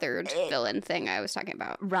othered villain thing I was talking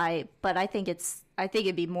about. Right, but I think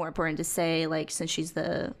it'd be more important to say, like, since she's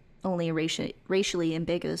the only racially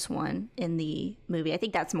ambiguous one in the movie, I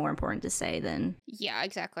think that's more important to say than... Yeah,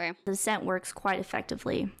 exactly. The Descent works quite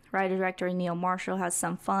effectively. Writer-director Neil Marshall has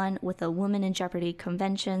some fun with the woman in jeopardy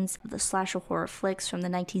conventions of the slasher horror flicks from the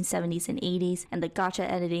 1970s and 80s, and the gotcha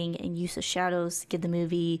editing and use of shadows give the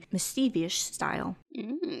movie mischievous style.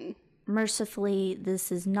 Mercifully,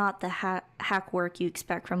 this is not the hack work you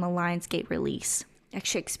expect from a Lionsgate release. A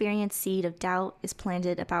Shakespearean seed of doubt is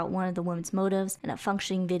planted about one of the woman's motives, and a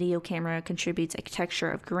functioning video camera contributes a texture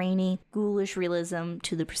of grainy, ghoulish realism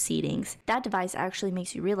to the proceedings. That device actually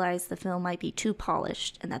makes you realize the film might be too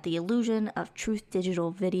polished, and that the illusion of truth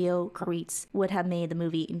digital video greets would have made the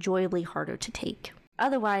movie enjoyably harder to take.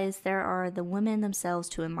 Otherwise, there are the women themselves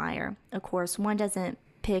to admire. Of course, one doesn't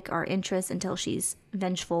pick our interest until she's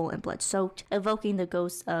vengeful and blood-soaked, evoking the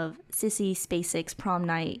ghost of Sissy Spacek's prom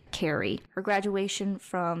night, Carrie. Her graduation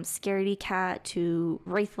from scaredy cat to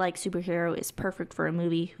wraith-like superhero is perfect for a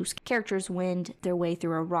movie whose characters wend their way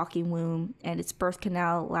through a rocky womb and its birth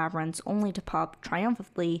canal labyrinths only to pop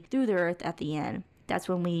triumphantly through the earth at the end. That's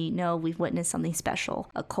when we know we've witnessed something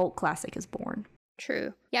special. A cult classic is born.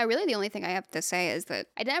 True. Yeah, really the only thing I have to say is that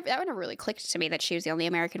that never really clicked to me that she was the only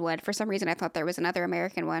American one. For some reason, I thought there was another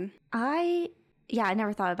American one. I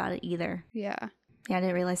never thought about it either. Yeah, I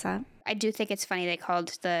didn't realize that. I do think it's funny they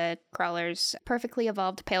called the crawlers perfectly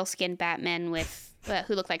evolved pale-skinned Batmen with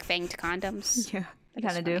who look like fanged condoms. Yeah, they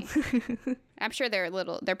kind of do. I'm sure their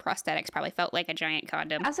prosthetics probably felt like a giant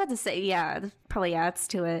condom. I was about to say, yeah, probably adds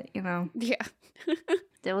to it, you know. Yeah.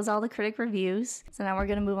 That was all the critic reviews. So now we're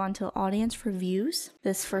going to move on to audience reviews.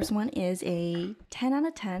 This first one is a 10 out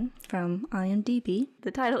of 10 from IMDb.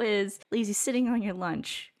 The title is Leaves You Sitting on Your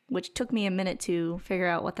Lunch, which took me a minute to figure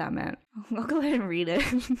out what that meant. I'll go ahead and read it.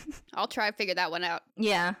 I'll try to figure that one out.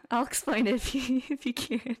 Yeah, I'll explain it if you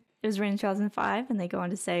can. It was written in 2005, and they go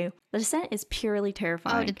on to say, The Descent is purely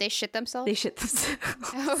terrifying. Oh, did they shit themselves? They shit themselves.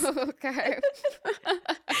 Oh, okay.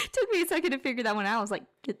 Took me a second to figure that one out. I was like,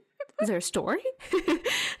 is there a story?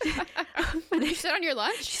 You sit on your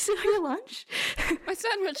lunch? You sit on your lunch? My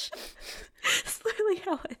sandwich. That's literally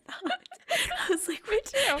how I thought. I was like, me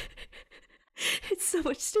too. It's so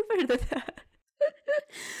much stupider than that.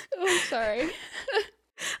 Oh, I'm sorry.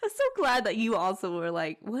 I'm so glad that you also were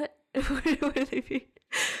like, what? What do they mean?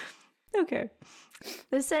 Okay.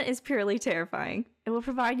 The Descent is purely terrifying. It will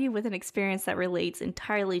provide you with an experience that relates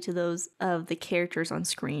entirely to those of the characters on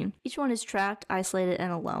screen. Each one is trapped, isolated,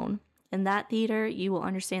 and alone. In that theater, you will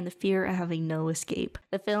understand the fear of having no escape.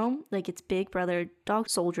 The film, like its big brother Dog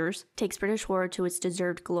Soldiers, takes British horror to its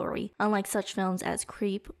deserved glory. Unlike such films as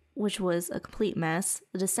Creep, which was a complete mess,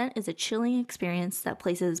 The Descent is a chilling experience that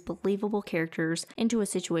places believable characters into a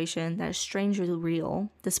situation that is strangely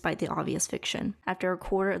real, despite the obvious fiction. After a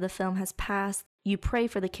quarter of the film has passed, you pray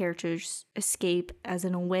for the characters' escape, as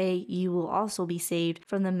in a way you will also be saved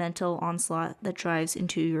from the mental onslaught that drives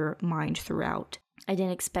into your mind throughout. I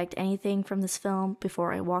didn't expect anything from this film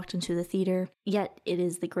before I walked into the theater, yet it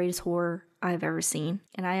is the greatest horror I've ever seen,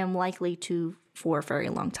 and I am likely to for a very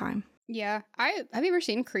long time. Yeah. Have you ever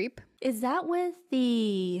seen Creep? Is that with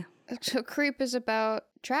the... So Creep is about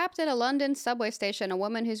trapped in a London subway station, a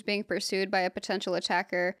woman who's being pursued by a potential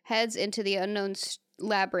attacker heads into the unknown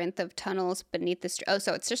labyrinth of tunnels beneath the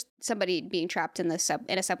so it's just somebody being trapped in the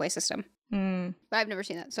in a subway system. But I've never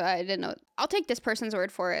seen that, so I didn't know. I'll take this person's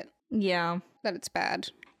word for it. Yeah. That it's bad.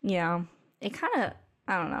 Yeah. It kind of,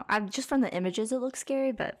 I don't know. Just from the images, it looks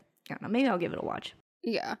scary, but I don't know. Maybe I'll give it a watch.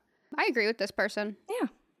 Yeah. I agree with this person. Yeah.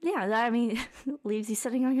 Yeah, that, I mean, leaves you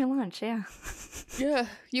sitting on your lunch, yeah. Yeah,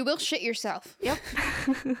 you will shit yourself. Yep.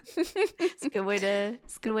 It's a good way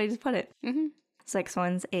to put it. Mm-hmm. This next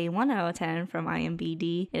one's a 1 out of 10 from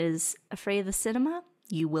IMDb. It is Afraid of the Cinema?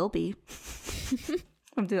 You Will Be.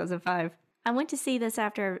 From 2005. I went to see this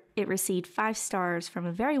after it received 5 stars from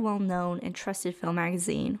a very well-known and trusted film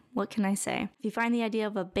magazine. What can I say? If you find the idea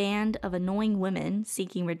of a band of annoying women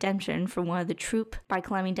seeking redemption from one of the troupe by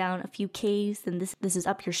climbing down a few caves, then this is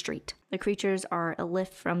up your street. The creatures are a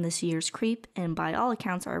lift from this year's Creep, and by all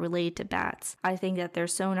accounts are related to bats. I think that their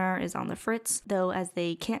sonar is on the fritz, though, as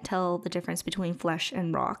they can't tell the difference between flesh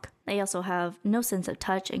and rock. They also have no sense of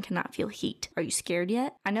touch and cannot feel heat. Are you scared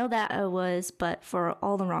yet? I know that I was, but for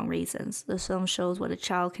all the wrong reasons. This film shows what a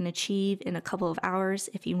child can achieve in a couple of hours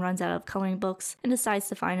if he runs out of coloring books and decides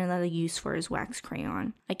to find another use for his wax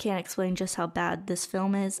crayon. I can't explain just how bad this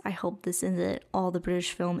film is. I hope this isn't all the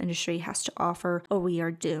British film industry has to offer, or we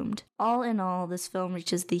are doomed. All in all, this film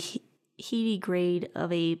reaches the heady grade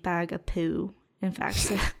of a bag of poo. In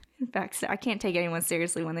fact, I can't take anyone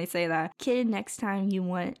seriously when they say that. Kid, next time you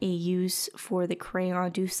want a use for the crayon,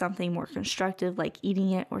 do something more constructive, like eating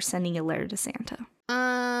it or sending a letter to Santa.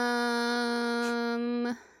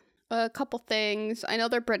 A couple things. I know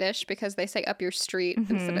they're British because they say up your street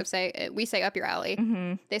instead of we say up your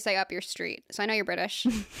alley. They say up your street. So I know you're British.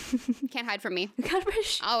 Can't hide from me. God,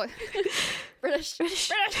 British. Oh, British.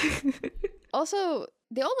 Also,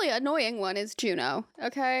 the only annoying one is Juno.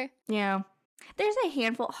 Okay. Yeah. There's a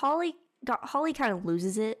handful. Holly kind of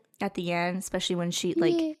loses it at the end, especially when she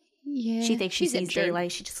she thinks she sees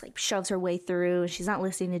daylight. She just shoves her way through. She's not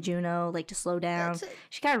listening to Juno to slow down.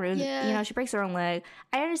 She kind of ruins it. She breaks her own leg.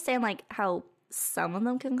 I understand how some of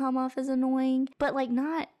them can come off as annoying, but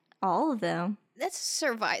not all of them. That's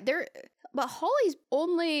survive. But Holly's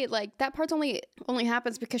only that part's only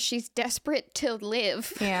happens because she's desperate to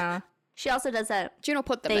live. Yeah. She also does that Juno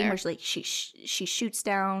put them thing there. where she shoots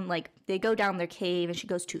down, they go down their cave and she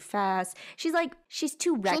goes too fast. She's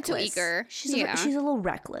too reckless. She's too eager. She's a little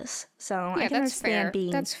reckless. So I can understand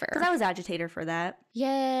being. That's fair. Because I was agitated for that.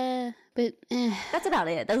 Yeah, but that's about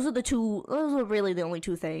it. Those were really the only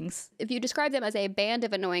 2 things. If you describe them as a band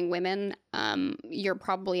of annoying women, you're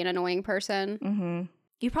probably an annoying person. Mm-hmm.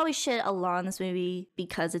 You probably shit a lot in this movie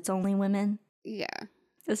because it's only women. Yeah.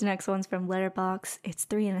 This next one's from Letterboxd. It's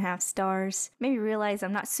 3.5 stars. Made me realize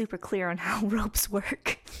I'm not super clear on how ropes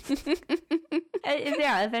work.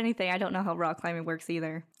 If anything, I don't know how rock climbing works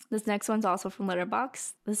either. This next one's also from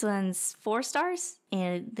Letterboxd. This one's 4 stars,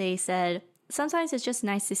 and they said, sometimes it's just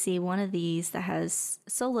nice to see one of these that has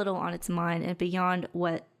so little on its mind and beyond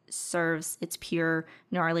what serves its pure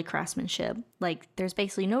gnarly craftsmanship. There's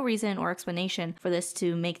basically no reason or explanation for this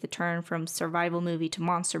to make the turn from survival movie to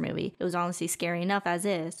monster movie. It was honestly scary enough as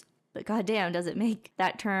is, but goddamn does it make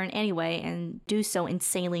that turn anyway and do so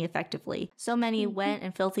insanely effectively. So many wet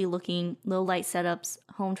and filthy looking low light setups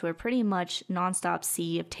home to a pretty much non-stop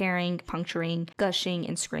sea of tearing, puncturing, gushing,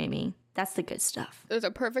 and screaming. That's the good stuff. There's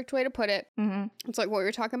a perfect way to put it. Mm-hmm. It's like what we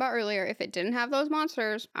were talking about earlier. If it didn't have those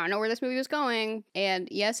monsters, I don't know where this movie was going. And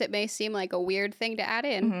yes, it may seem like a weird thing to add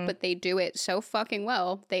in, but they do it so fucking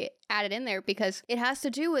well. They add it in there because it has to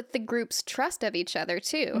do with the group's trust of each other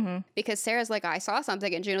too. Because Sarah's like, I saw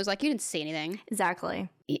something, and Juno's like, you didn't see anything. Exactly.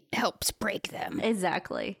 It helps break them.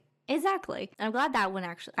 Exactly. I'm glad that one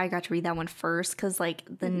I got to read that one first, because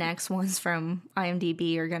the next ones from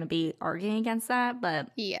IMDb are going to be arguing against that, but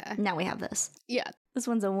yeah, now we have this. Yeah, This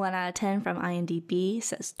one's a 1 out of 10 from IMDb. It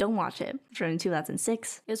says, don't watch it. From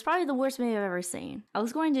 2006. It was probably the worst movie I've ever seen. I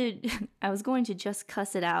was going to just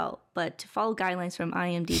cuss it out, but to follow guidelines from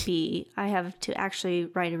IMDb, I have to actually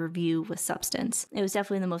write a review with substance. It was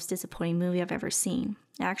definitely the most disappointing movie I've ever seen.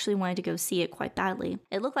 I actually wanted to go see it quite badly.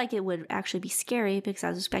 It looked like it would actually be scary because I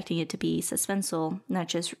was expecting it to be suspenseful, not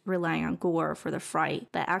just relying on gore for the fright,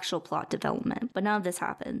 but actual plot development. But none of this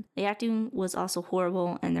happened. The acting was also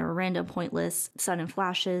horrible, and there were random, pointless, sudden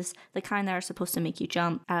flashes, the kind that are supposed to make you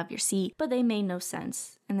jump out of your seat, but they made no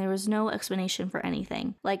sense. And there was no explanation for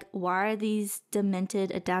anything. Like, why are these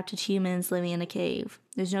demented, adapted humans living in a cave?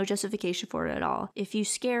 There's no justification for it at all. If you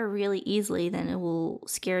scare really easily, then it will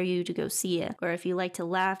scare you to go see it. Or if you like to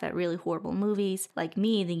laugh at really horrible movies, like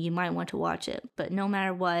me, then you might want to watch it. But no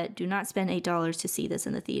matter what, do not spend $8 to see this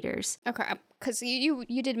in the theaters. Okay, because you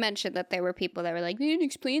did mention that there were people that were like, they didn't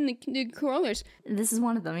explain the crawlers. This is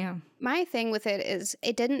one of them, yeah. My thing with it is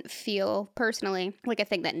it didn't feel, personally, like a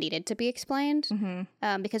thing that needed to be explained.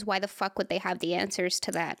 Because why the fuck would they have the answers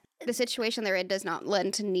to that? The situation they're in does not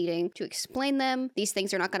lend to needing to explain them. These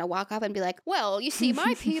things are not going to walk up and be like, well, you see,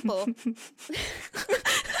 my people...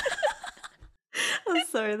 I'm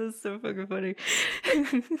sorry, that's so fucking funny.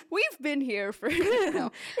 We've been here for...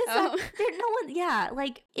 No. Do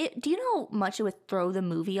you know how much it would throw the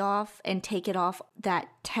movie off and take it off that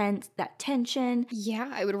tension?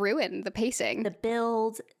 Yeah, it would ruin the pacing. The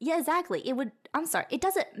build. Yeah, exactly. I'm sorry, it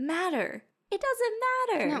doesn't matter. It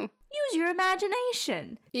doesn't matter. No. Use your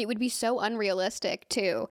imagination. It would be so unrealistic,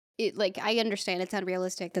 too. I understand it's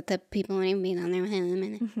unrealistic that the people won't even be on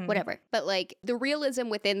there, whatever. But, the realism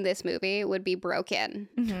within this movie would be broken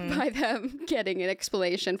by them getting an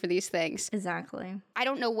explanation for these things. Exactly. I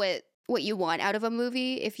don't know what you want out of a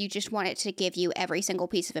movie. If you just want it to give you every single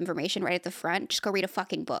piece of information right at the front, just go read a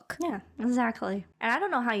fucking book. Yeah, exactly. And I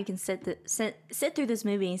don't know how you can sit through this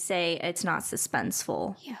movie and say it's not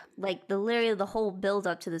suspenseful. Yeah. The whole build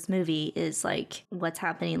up to this movie is what's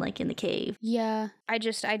happening in the cave. Yeah. I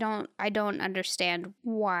don't understand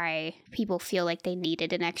why people feel like they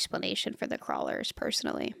needed an explanation for the crawlers,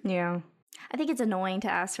 personally. Yeah. I think it's annoying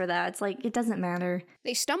to ask for that. It's it doesn't matter.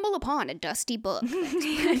 They stumble upon a dusty book.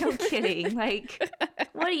 No kidding.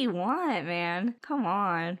 What do you want, man? Come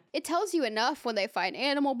on. It tells you enough when they find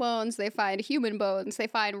animal bones, they find human bones, they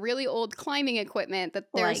find really old climbing equipment, that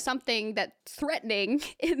there's something that's threatening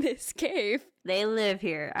in this cave. They live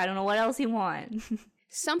here. I don't know what else you want.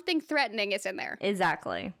 Something threatening is in there.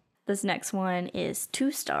 Exactly. This next one is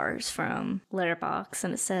 2 stars from Letterboxd,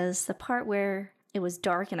 and it says, the part where it was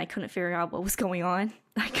dark and I couldn't figure out what was going on.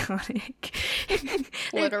 Iconic.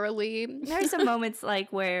 Literally. There's some moments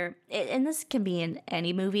where, and this can be in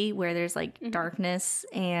any movie, where there's darkness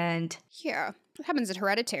and... Yeah. It happens in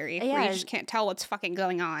Hereditary, where you just can't tell what's fucking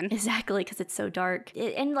going on. Exactly, because it's so dark.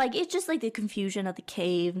 It's just the confusion of the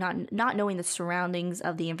cave, not knowing the surroundings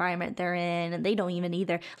of the environment they're in, and they don't even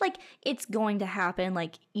either. It's going to happen.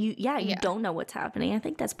 You don't know what's happening. I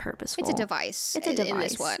think that's purposeful. It's a device. In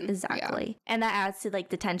this one. Exactly. Yeah. And that adds to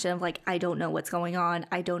the tension of I don't know what's going on.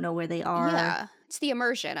 I don't know where they are. Yeah. It's the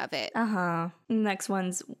immersion of it. Next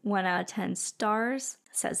one's 1 out of 10 stars.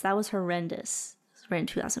 It says, that was horrendous. It was written in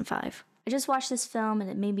 2005. I just watched this film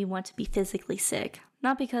and it made me want to be physically sick.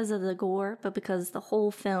 Not because of the gore, but because the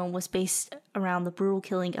whole film was based around the brutal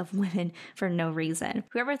killing of women for no reason.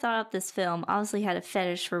 Whoever thought up this film obviously had a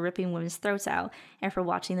fetish for ripping women's throats out and for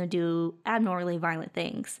watching them do abnormally violent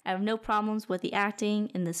things. I have no problems with the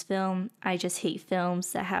acting in this film. I just hate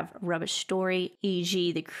films that have a rubbish story,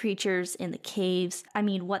 e.g. the creatures in the caves. I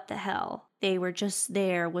mean, what the hell? They were just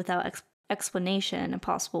there without explanation and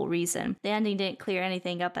possible reason. The ending didn't clear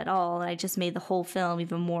anything up at all, and I just made the whole film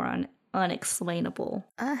even more unexplainable.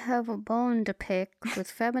 I have a bone to pick with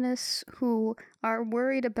feminists who are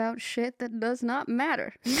worried about shit that does not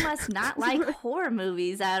matter. You must not like horror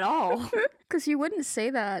movies at all. Because you wouldn't say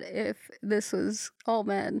that if this was all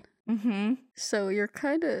men. So you're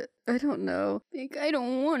kind of, I don't know. I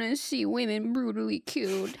don't want to see women brutally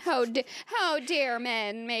killed. How dare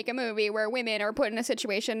men make a movie where women are put in a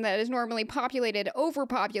situation that is normally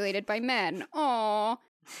overpopulated by men? Aw.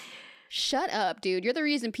 Shut up, dude. You're the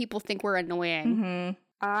reason people think we're annoying.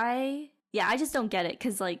 I just don't get it,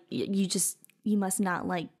 because you must not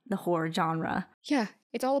like the horror genre. Yeah.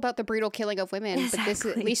 It's all about the brutal killing of women,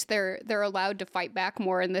 exactly. But at least they're allowed to fight back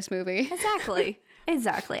more in this movie. Exactly.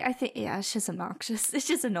 I think, it's just obnoxious. It's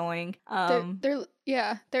just annoying.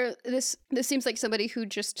 This seems like somebody who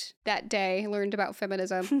just that day learned about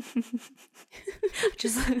feminism.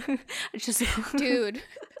 Dude,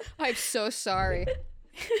 I'm so sorry.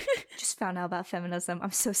 Just found out about feminism.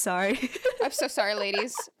 I'm so sorry. I'm so sorry,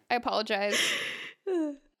 ladies. I apologize.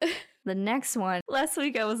 The next one. Last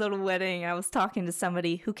week I was at a wedding. I was talking to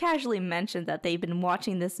somebody who casually mentioned that they've been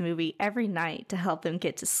watching this movie every night to help them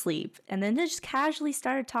get to sleep. And then they just casually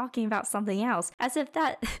started talking about something else, as if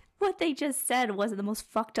that what they just said wasn't the most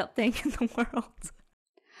fucked up thing in the world.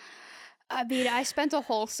 I mean, I spent a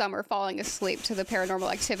whole summer falling asleep to the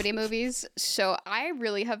Paranormal Activity movies, so I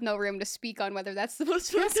really have no room to speak on whether that's the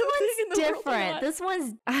most fucked up thing in the world or not. This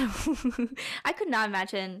one's I could not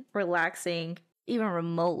imagine relaxing even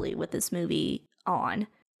remotely with this movie on.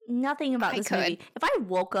 Nothing about this movie. If I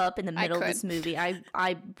woke up in the middle of this movie, I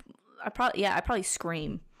probably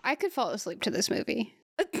scream. I could fall asleep to this movie.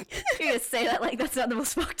 You're gonna say that like that's not the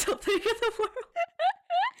most fucked up thing in the world.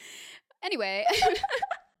 Anyway,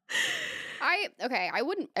 I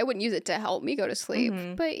wouldn't use it to help me go to sleep,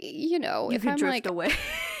 but you know, if I'm drift like away.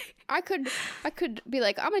 I could be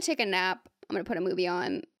like, I'm gonna take a nap. I'm gonna put a movie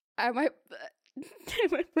on. I might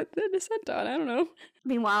put The Descent on. I don't know.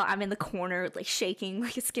 Meanwhile, I'm in the corner, like shaking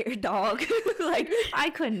like a scared dog. Like I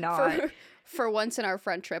could not. For once in our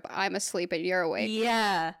friend trip, I'm asleep and you're awake.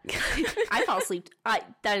 Yeah, I fall asleep.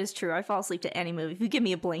 That is true. I fall asleep to any movie. If you give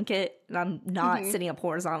me a blanket and I'm not sitting up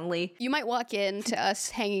horizontally. You might walk into us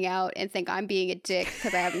hanging out and think I'm being a dick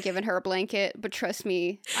because I haven't given her a blanket, but trust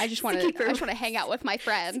me, I just want to hang out with my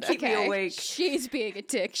friend. Keep me awake. She's being a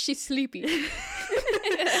dick. She's sleepy.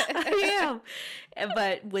 I am.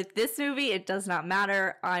 But with this movie, it does not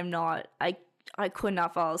matter. I could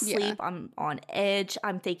not fall asleep. Yeah. I'm on edge.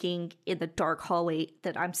 I'm thinking in the dark hallway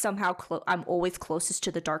that I'm somehow I'm always closest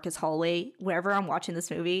to the darkest hallway wherever I'm watching this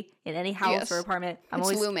movie, in any house or apartment.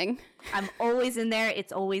 It's looming. I'm always in there.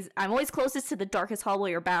 I'm always closest to the darkest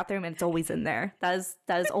hallway or bathroom, and it's always in there. That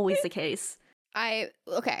is always the case.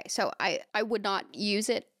 So I would not use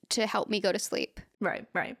it to help me go to sleep. Right.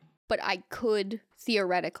 But I could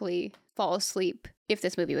theoretically fall asleep if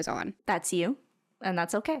this movie was on. That's you, and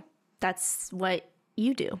that's okay. That's what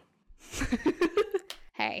you do.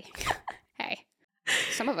 Hey.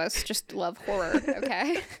 Some of us just love horror,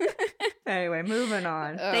 okay? Anyway, moving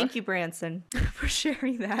on. Thank you, Branson, for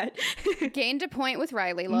sharing that. Gained a point with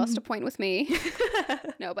Ryley, lost a point with me.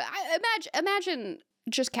 No, but I imagine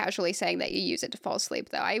just casually saying that you use it to fall asleep,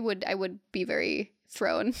 though. I would be very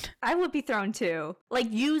thrown. I would be thrown too. Like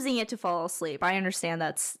using it to fall asleep. I understand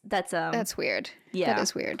that's weird. Yeah. That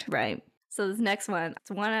is weird. Right. So this next one, it's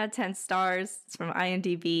 1 out of 10 stars. It's from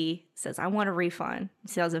IMDb. It says, I want a refund.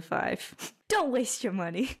 2005. Don't waste your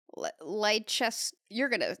money. Light chest, you're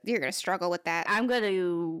gonna struggle with that.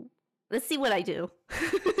 Let's see what I do.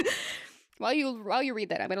 While you read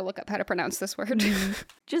that, I'm gonna look up how to pronounce this word.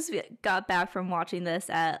 Just got back from watching this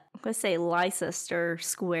at, let's say, Leicester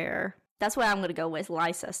Square. That's what I'm gonna go with,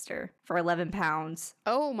 Leicester, for £11.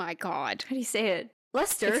 Oh my god. How do you say it?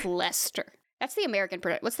 Leicester? It's Leicester. That's the American,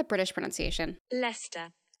 what's the British pronunciation? Leicester.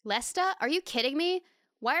 Leicester? Are you kidding me?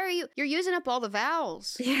 Why are you're using up all the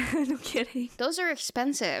vowels. Yeah, no kidding. Those are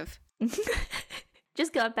expensive.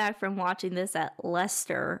 Just got back from watching this at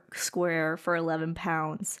Leicester Square for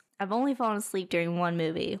 £11. I've only fallen asleep during one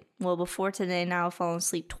movie. Well, before today, now I've fallen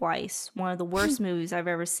asleep twice. One of the worst movies I've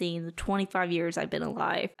ever seen in the 25 years I've been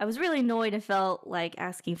alive. I was really annoyed and felt like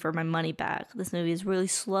asking for my money back. This movie is really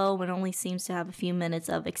slow and only seems to have a few minutes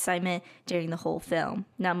of excitement during the whole film.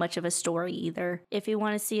 Not much of a story either. If you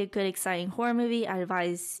want to see a good, exciting horror movie, I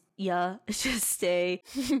advise just stay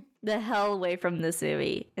the hell away from this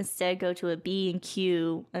movie. Instead, go to a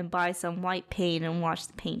B&Q and buy some white paint and watch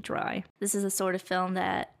the paint dry. This is the sort of film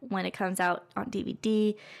that, when it comes out on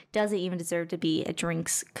DVD, doesn't even deserve to be a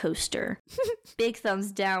drinks coaster. Big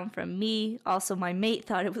thumbs down from me. Also, my mate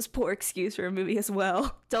thought it was poor excuse for a movie as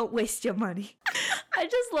well. Don't waste your money. I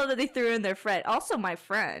just love that they threw in their friend. Also, my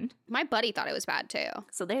friend. My buddy thought it was bad too.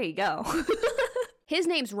 So there you go. His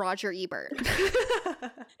name's Roger Ebert.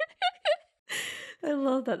 I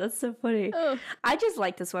love that. That's so funny. Oh. I just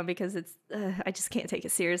like this one because it's, I just can't take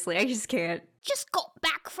it seriously. I just can't. Just got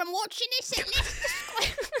back from watching this at Leicester Square.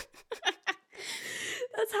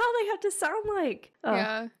 That's how they have to sound like. Oh.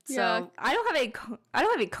 Yeah. So yeah. I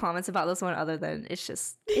don't have any comments about this one other than it's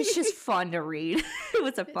just fun to read. It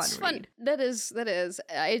was a fun read. That is.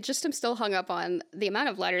 I just am still hung up on the amount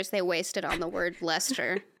of letters they wasted on the word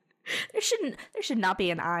Leicester. There should not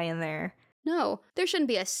be an I in there. No, there shouldn't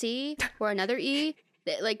be a C or another E.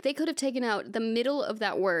 Like, they could have taken out the middle of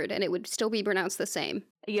that word and it would still be pronounced the same.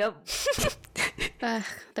 Yep.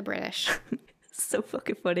 The British. So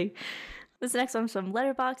fucking funny. This next one's from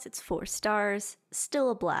Letterboxd. It's 4 stars. Still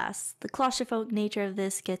a blast. The claustrophobic nature of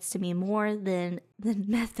this gets to me more than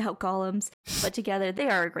methed out golems, but together they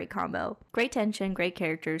are a great combo. Great tension, great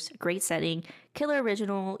characters, great setting, killer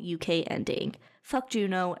original UK ending. fuck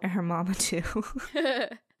Juno and her mama too.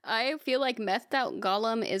 I feel like methed out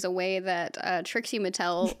Gollum is a way that Trixie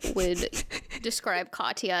Mattel would describe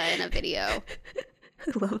Katya in a video.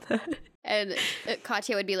 I love that. And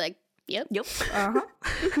Katya would be like, yep. Yep. Uh-huh.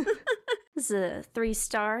 This is 3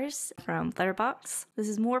 stars from Letterboxd. This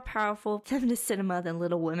is more powerful feminist cinema than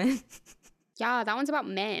Little Women. Yeah, that one's about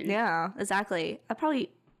men. Yeah, exactly.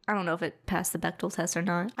 I don't know if it passed the Bechdel test or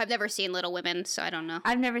not. I've never seen Little Women, so I don't know.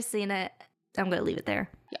 I've never seen it. I'm going to leave it there.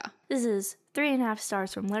 Yeah. This is 3.5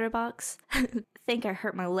 stars from Letterboxd. I think I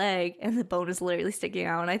hurt my leg and the bone is literally sticking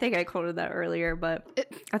out. And I think I quoted that earlier, but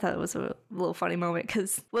I thought it was a little funny moment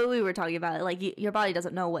because what we were talking about, like your body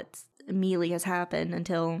doesn't know what's immediately has happened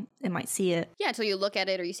until it might see it. Yeah, until you look at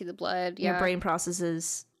it or you see the blood. Yeah. Your brain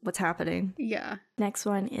processes what's happening. Yeah. Next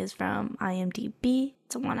one is from IMDb.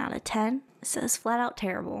 It's a 1 out of 10. It says flat out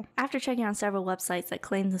terrible. After checking on several websites that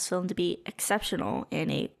claim this film to be exceptional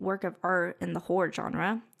and a work of art in the horror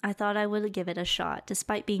genre, I thought I would give it a shot,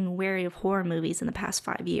 despite being wary of horror movies in the past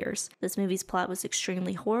 5 years. This movie's plot was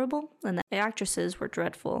extremely horrible, and the actresses were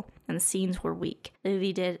dreadful, and the scenes were weak. The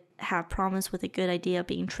movie did have promise with a good idea of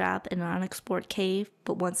being trapped in an unexplored cave,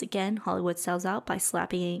 but once again, Hollywood sells out by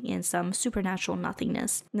slapping in some supernatural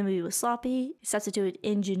nothingness. The movie was sloppy, substituted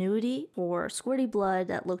ingenuity for squirty blood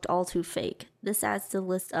that looked all too fake. This adds to the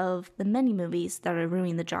list of the many movies that are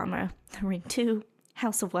ruining the genre. The Ring 2,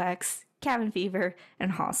 House of Wax, Cabin Fever,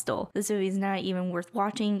 and Hostel. This movie is not even worth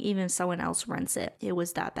watching, even if someone else rents it. It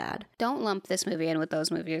was that bad. Don't lump this movie in with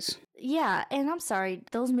those movies. Yeah, and I'm sorry,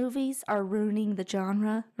 those movies are ruining the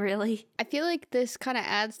genre, really. I feel like this kind of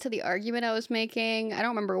adds to the argument I was making. I don't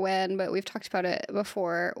remember when, but we've talked about it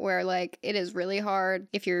before, where like it is really hard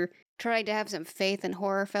if you're trying to have some faith in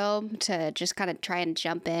horror film to just kind of try and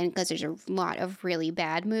jump in because there's a lot of really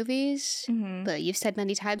bad movies. Mm-hmm. But you've said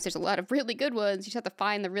many times there's a lot of really good ones. You just have to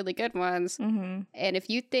find the really good ones. Mm-hmm. And if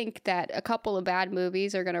you think that a couple of bad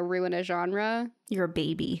movies are going to ruin a genre, you're a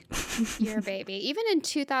baby. you're a baby. Even in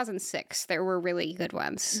 2006, there were really good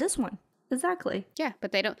ones. This one. Exactly. Yeah,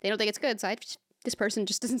 but they don't think it's good. So this person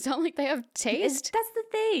just doesn't sound like they have taste. That's the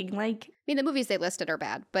thing. Like, I mean, the movies they listed are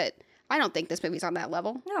bad, but I don't think this movie's on that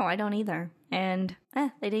level. No, I don't either. And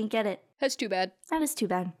they didn't get it. That's too bad. That is too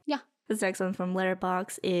bad. Yeah. This next one from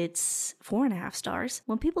Letterboxd, it's 4.5 stars.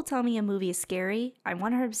 When people tell me a movie is scary, I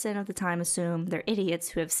 100% of the time assume they're idiots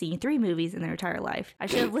who have seen 3 movies in their entire life. I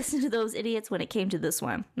should have listened to those idiots when it came to this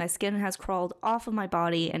one. My skin has crawled off of my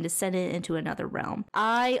body and descended into another realm.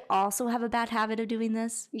 I also have a bad habit of doing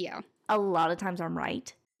this. Yeah. A lot of times I'm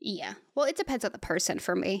right. Yeah. Well, it depends on the person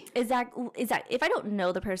for me. Is that if I don't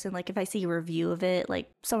know the person, like if I see a review of it,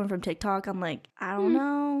 like someone from TikTok, I'm like, I don't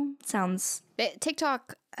know. Sounds...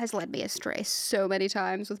 TikTok has led me astray so many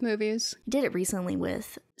times with movies. I did it recently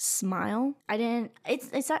with Smile.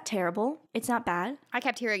 It's not terrible. It's not bad. I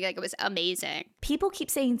kept hearing like it was amazing. People keep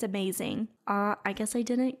saying it's amazing. I guess I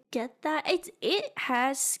didn't get that. It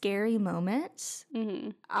has scary moments. Mm-hmm.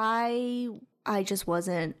 I just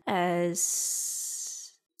wasn't as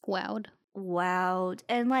wowed,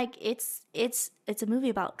 and like it's a movie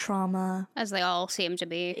about trauma, as they all seem to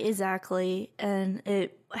be. Exactly. And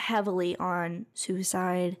it heavily on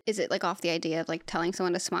suicide. Is it like off the idea of like telling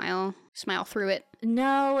someone to smile through it?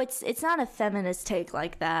 No, it's not a feminist take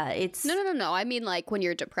like that. It's no. I mean, like when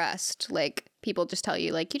you're depressed, like people just tell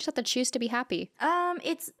you like you just have to choose to be happy.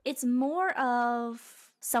 It's more of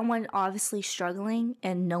someone obviously struggling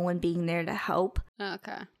and no one being there to help.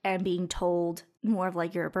 Okay. And being told more of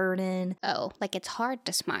like you're a burden. Oh, like it's hard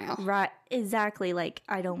to smile. Right. Exactly. Like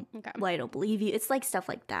I don't believe you. It's like stuff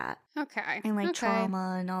like that. Okay. And like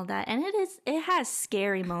trauma and all that. And it has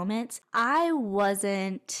scary moments. It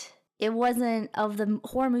wasn't of the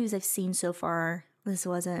horror movies I've seen so far. This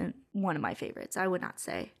wasn't one of my favorites, I would not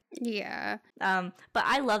say. Yeah. But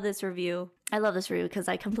I love this review. Because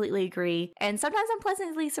I completely agree. And sometimes I'm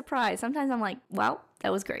pleasantly surprised. Sometimes I'm like, wow,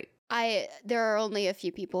 that was great. There are only a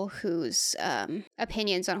few people whose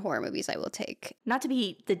opinions on horror movies I will take. Not to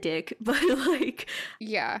be the dick, but like,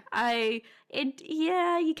 yeah, I kind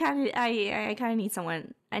of need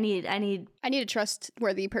someone. I need a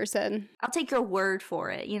trustworthy person. I'll take your word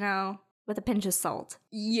for it, with a pinch of salt.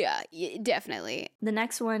 Yeah, definitely. The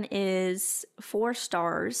next one is 4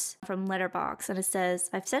 stars from Letterboxd, and it says,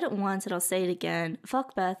 I've said it once and I'll say it again.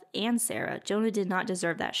 Fuck Beth and Sarah. Juno did not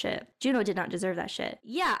deserve that shit.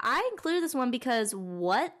 Yeah, I included this one because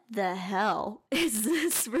what the hell is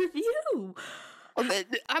this review?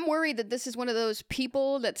 I'm worried that this is one of those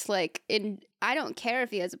people that's like, I don't care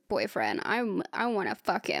if he has a boyfriend. I want to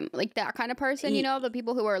fuck him. Like that kind of person, the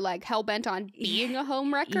people who are like hell-bent on being a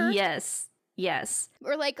homewrecker. Yes.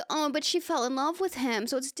 Or like, oh, but she fell in love with him.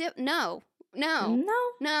 So it's no. No. No.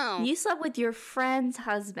 No. You slept with your friend's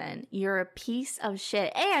husband. You're a piece of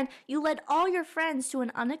shit. And you led all your friends to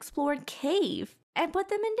an unexplored cave and put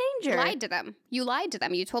them in danger. Lied to them. You lied to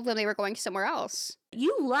them. You told them they were going somewhere else.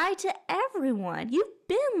 You lied to everyone. You've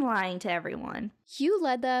been lying to everyone. You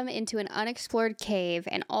led them into an unexplored cave,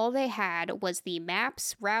 and all they had was the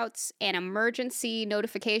maps, routes, and emergency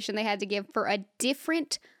notification they had to give for a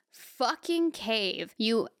different fucking cave.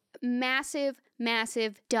 You massive,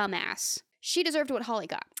 massive dumbass. She deserved what Holly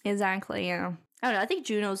got. Exactly, yeah. I don't know, I think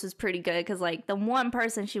Juno's is pretty good because, like, the one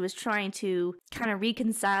person she was trying to kind of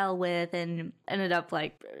reconcile with and ended up,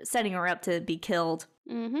 like, setting her up to be killed.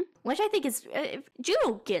 Mm-hmm. Which I think is,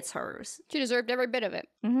 Juno gets hers. She deserved every bit of it.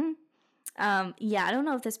 Mm-hmm. Yeah, I don't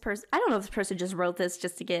know if this person just wrote this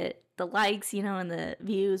just to get the likes, you know, and the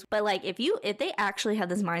views. But, like, if they actually had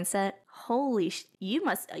this mindset,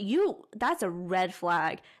 that's a red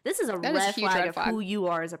flag. This is a red flag of who you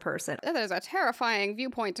are as a person. That is a terrifying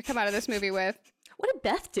viewpoint to come out of this movie with. What did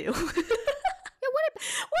Beth do? What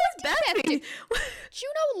did Beth do?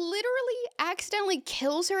 Juno literally accidentally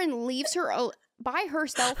kills her and leaves her by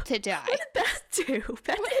herself to die. What did Beth do?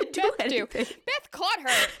 Beth didn't do anything. Beth caught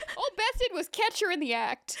her. All Beth did was catch her in the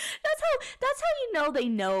act. That's how you know they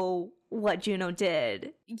know what Juno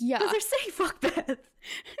did. Yeah. Because they're saying fuck Beth.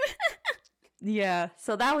 Yeah,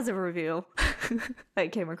 so that was a review I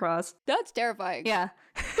came across. That's terrifying. Yeah.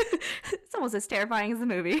 It's almost as terrifying as the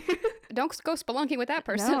movie. Don't go spelunking with that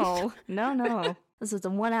person. No. This is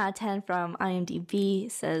a 1 out of 10 from IMDb.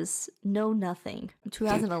 It says no nothing.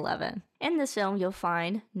 2011. In this film, you'll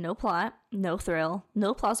find no plot, no thrill,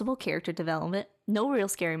 no plausible character development, no real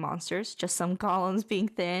scary monsters, just some golems being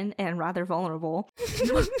thin and rather vulnerable.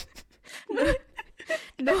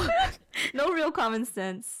 No real common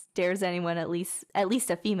sense dares anyone, at least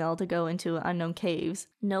a female, to go into unknown caves.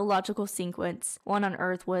 No logical sequence. One on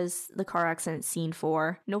Earth was the car accident scene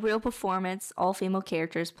 4. No real performance. All female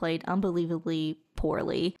characters played unbelievably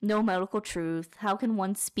poorly. No medical truth. How can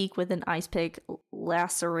one speak with an ice pick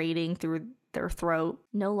lacerating through their throat?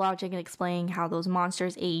 No logic in explaining how those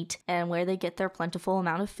monsters ate and where they get their plentiful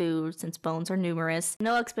amount of food, since bones are numerous.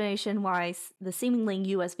 No explanation why the seemingly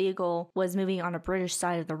US vehicle was moving on a British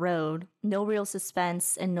side of the road. No real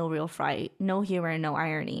suspense and no real fright. No humor and no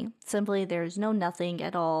irony. Simply, there's nothing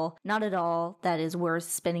at all, not at all, that is worth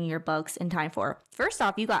spending your bucks and time for. First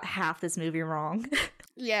off, you got half this movie wrong.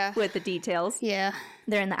 Yeah. With the details. Yeah.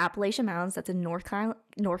 They're in the Appalachian Mountains. That's in North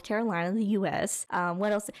Carolina, the U.S.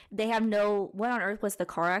 What else? They have what on earth was the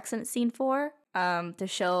car accident scene for? To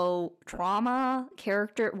show trauma,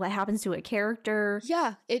 character, what happens to a character.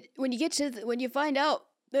 Yeah. When you find out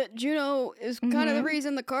that Juno is kind of the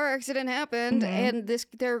reason the car accident happened, and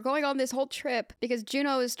they're going on this whole trip because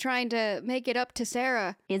Juno is trying to make it up to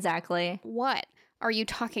Sarah. Exactly. What are you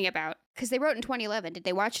talking about? Because they wrote in 2011. Did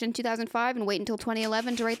they watch it in 2005 and wait until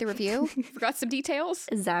 2011 to write the review? Forgot some details?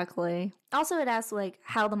 Exactly. Also, it asks, like,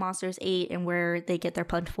 how the monsters ate and where they get their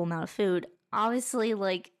plentiful amount of food. Obviously,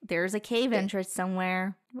 like, there's a cave entrance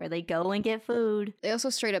somewhere where they go and get food. They also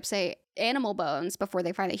straight up say animal bones before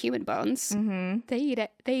they find the human bones. Mm-hmm. They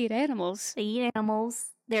eat animals. They eat animals.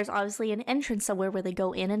 There's obviously an entrance somewhere where they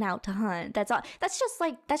go in and out to hunt. That's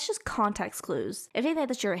just context clues. I think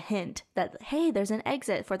that's your hint that, hey, there's an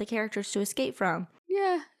exit for the characters to escape from.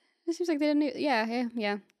 Yeah, it seems like they didn't.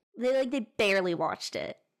 Yeah. They barely watched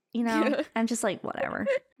it. You know, I'm just like, whatever.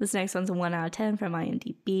 This next one's a 1 out of 10 from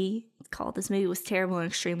IMDb. It's called This Movie Was Terrible and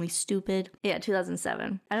Extremely Stupid. Yeah,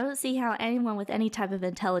 2007. I don't see how anyone with any type of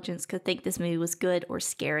intelligence could think this movie was good or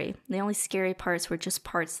scary. The only scary parts were just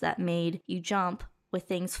parts that made you jump, with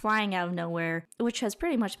things flying out of nowhere, which has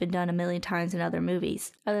pretty much been done a million times in other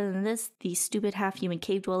movies. Other than this, these stupid half-human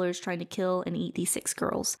cave dwellers trying to kill and eat these 6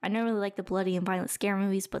 girls. I never really like the bloody and violent scare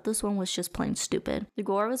movies, but this one was just plain stupid. The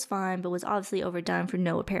gore was fine, but was obviously overdone for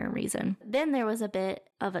no apparent reason. Then there was a bit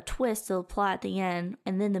of a twist to the plot at the end,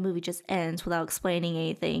 and then the movie just ends without explaining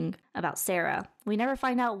anything about Sarah. We never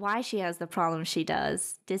find out why she has the problems she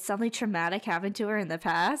does. Did something traumatic happen to her in the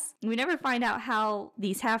past? We never find out how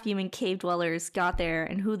these half-human cave dwellers got there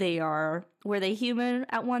and who they are. Were they human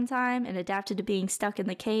at one time and adapted to being stuck in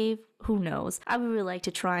the cave? Who knows? I would really like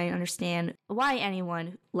to try and understand why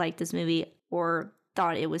anyone liked this movie or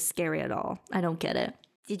thought it was scary at all. I don't get it.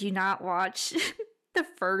 Did you not watch the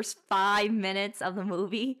first 5 minutes of the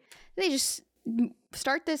movie? They just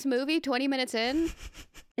start this movie 20 minutes in.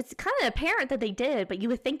 It's kind of apparent that they did, but you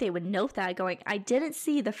would think they would note that going, I didn't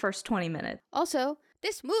see the first 20 minutes. Also,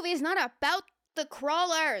 this movie is not about the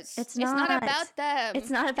crawlers. It's not about them. It's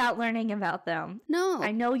not about learning about them. No.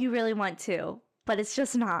 I know you really want to, but it's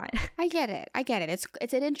just not. I get it.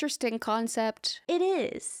 It's an interesting concept. It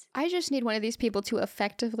is. I just need one of these people to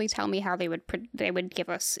effectively tell me how they would give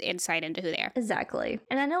us insight into who they are. Exactly.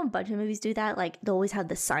 And I know a bunch of movies do that. Like, they always have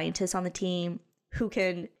the scientists on the team who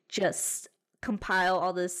can just compile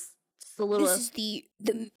all this. This is the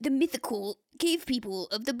mythical cave people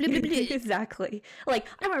of the blah blah blah. Exactly. Like,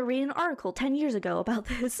 I remember reading an article 10 years ago about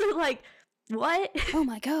this. Like, what? Oh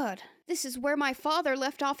my god. This is where my father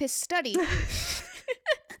left off his study.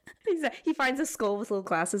 He finds a skull with little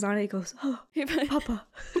glasses on it. He goes, oh, Papa.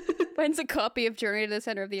 Finds a copy of Journey to the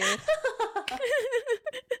Center of the Earth.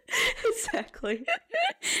 Exactly.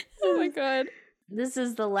 Oh my god. This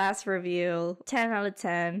is the last review, 10 out of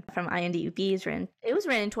 10 from IMDb. It was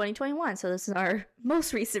written in 2021, so this is our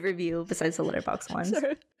most recent review besides the Letterboxd ones.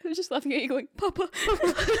 Sorry. I was just laughing at you going, Papa.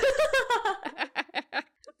 I'm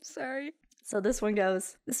sorry. So this one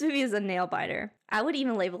goes, this movie is a nail biter. I would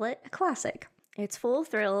even label it a classic. It's full of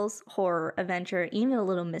thrills, horror, adventure, even a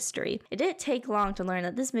little mystery. It didn't take long to learn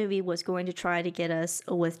that this movie was going to try to get us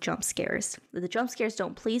with jump scares. If the jump scares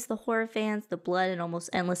don't please the horror fans, the blood and almost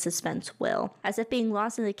endless suspense will. As if being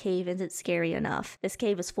lost in the cave isn't scary enough. This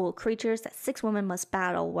cave is full of creatures that 6 women must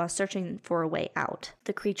battle while searching for a way out.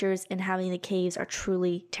 The creatures inhabiting the caves are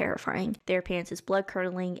truly terrifying. Their appearance is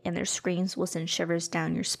blood-curdling and their screams will send shivers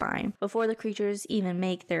down your spine. Before the creatures even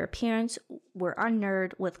make their appearance, we're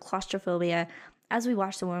unnerved with claustrophobia as we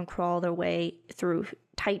watch the women crawl their way through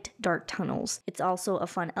tight, dark tunnels. It's also a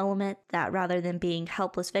fun element that rather than being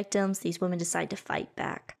helpless victims, these women decide to fight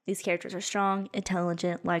back. These characters are strong,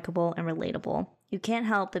 intelligent, likable, and relatable. You can't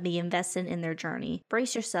help but be invested in their journey.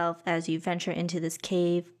 Brace yourself as you venture into this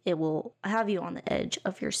cave. It will have you on the edge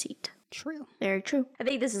of your seat. True. Very true. I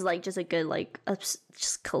think this is like just a good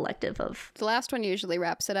just collective of... The last one usually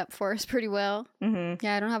wraps it up for us pretty well. Mm-hmm.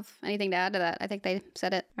 Yeah, I don't have anything to add to that. I think they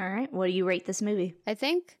said it. All right. What do you rate this movie? I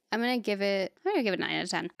think I'm gonna give it 9 out of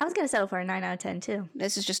 10. I was gonna settle for a 9 out of 10 too.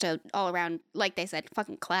 This is just a all around, like they said,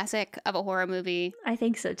 fucking classic of a horror movie. I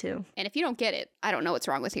think so too. And if you don't get it, I don't know what's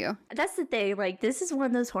wrong with you. That's the thing. Like, this is one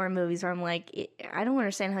of those horror movies where I'm like, I don't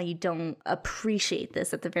understand how you don't appreciate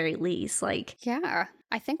this at the very least. Like, yeah,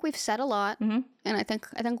 I think we've said a lot, and I think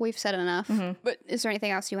we've said enough. But is there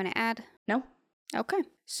anything else you want to add? No. Okay.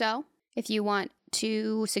 So if you want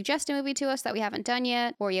to suggest a movie to us that we haven't done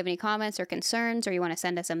yet, or you have any comments or concerns, or you want to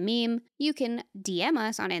send us a meme, you can DM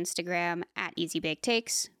us on Instagram at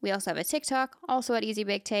EasyBakeTakes. We also have a TikTok, also at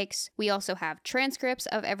EasyBakeTakes. We also have transcripts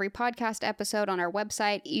of every podcast episode on our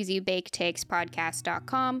website,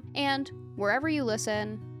 EasyBakeTakesPodcast.com. And wherever you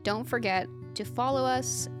listen, don't forget to follow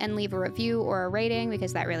us and leave a review or a rating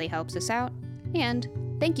because that really helps us out. And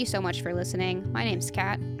thank you so much for listening. My name's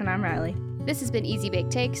Kat. And I'm Ryley. This has been Easy Bake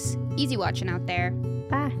Takes. Easy watching out there.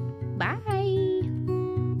 Bye. Bye.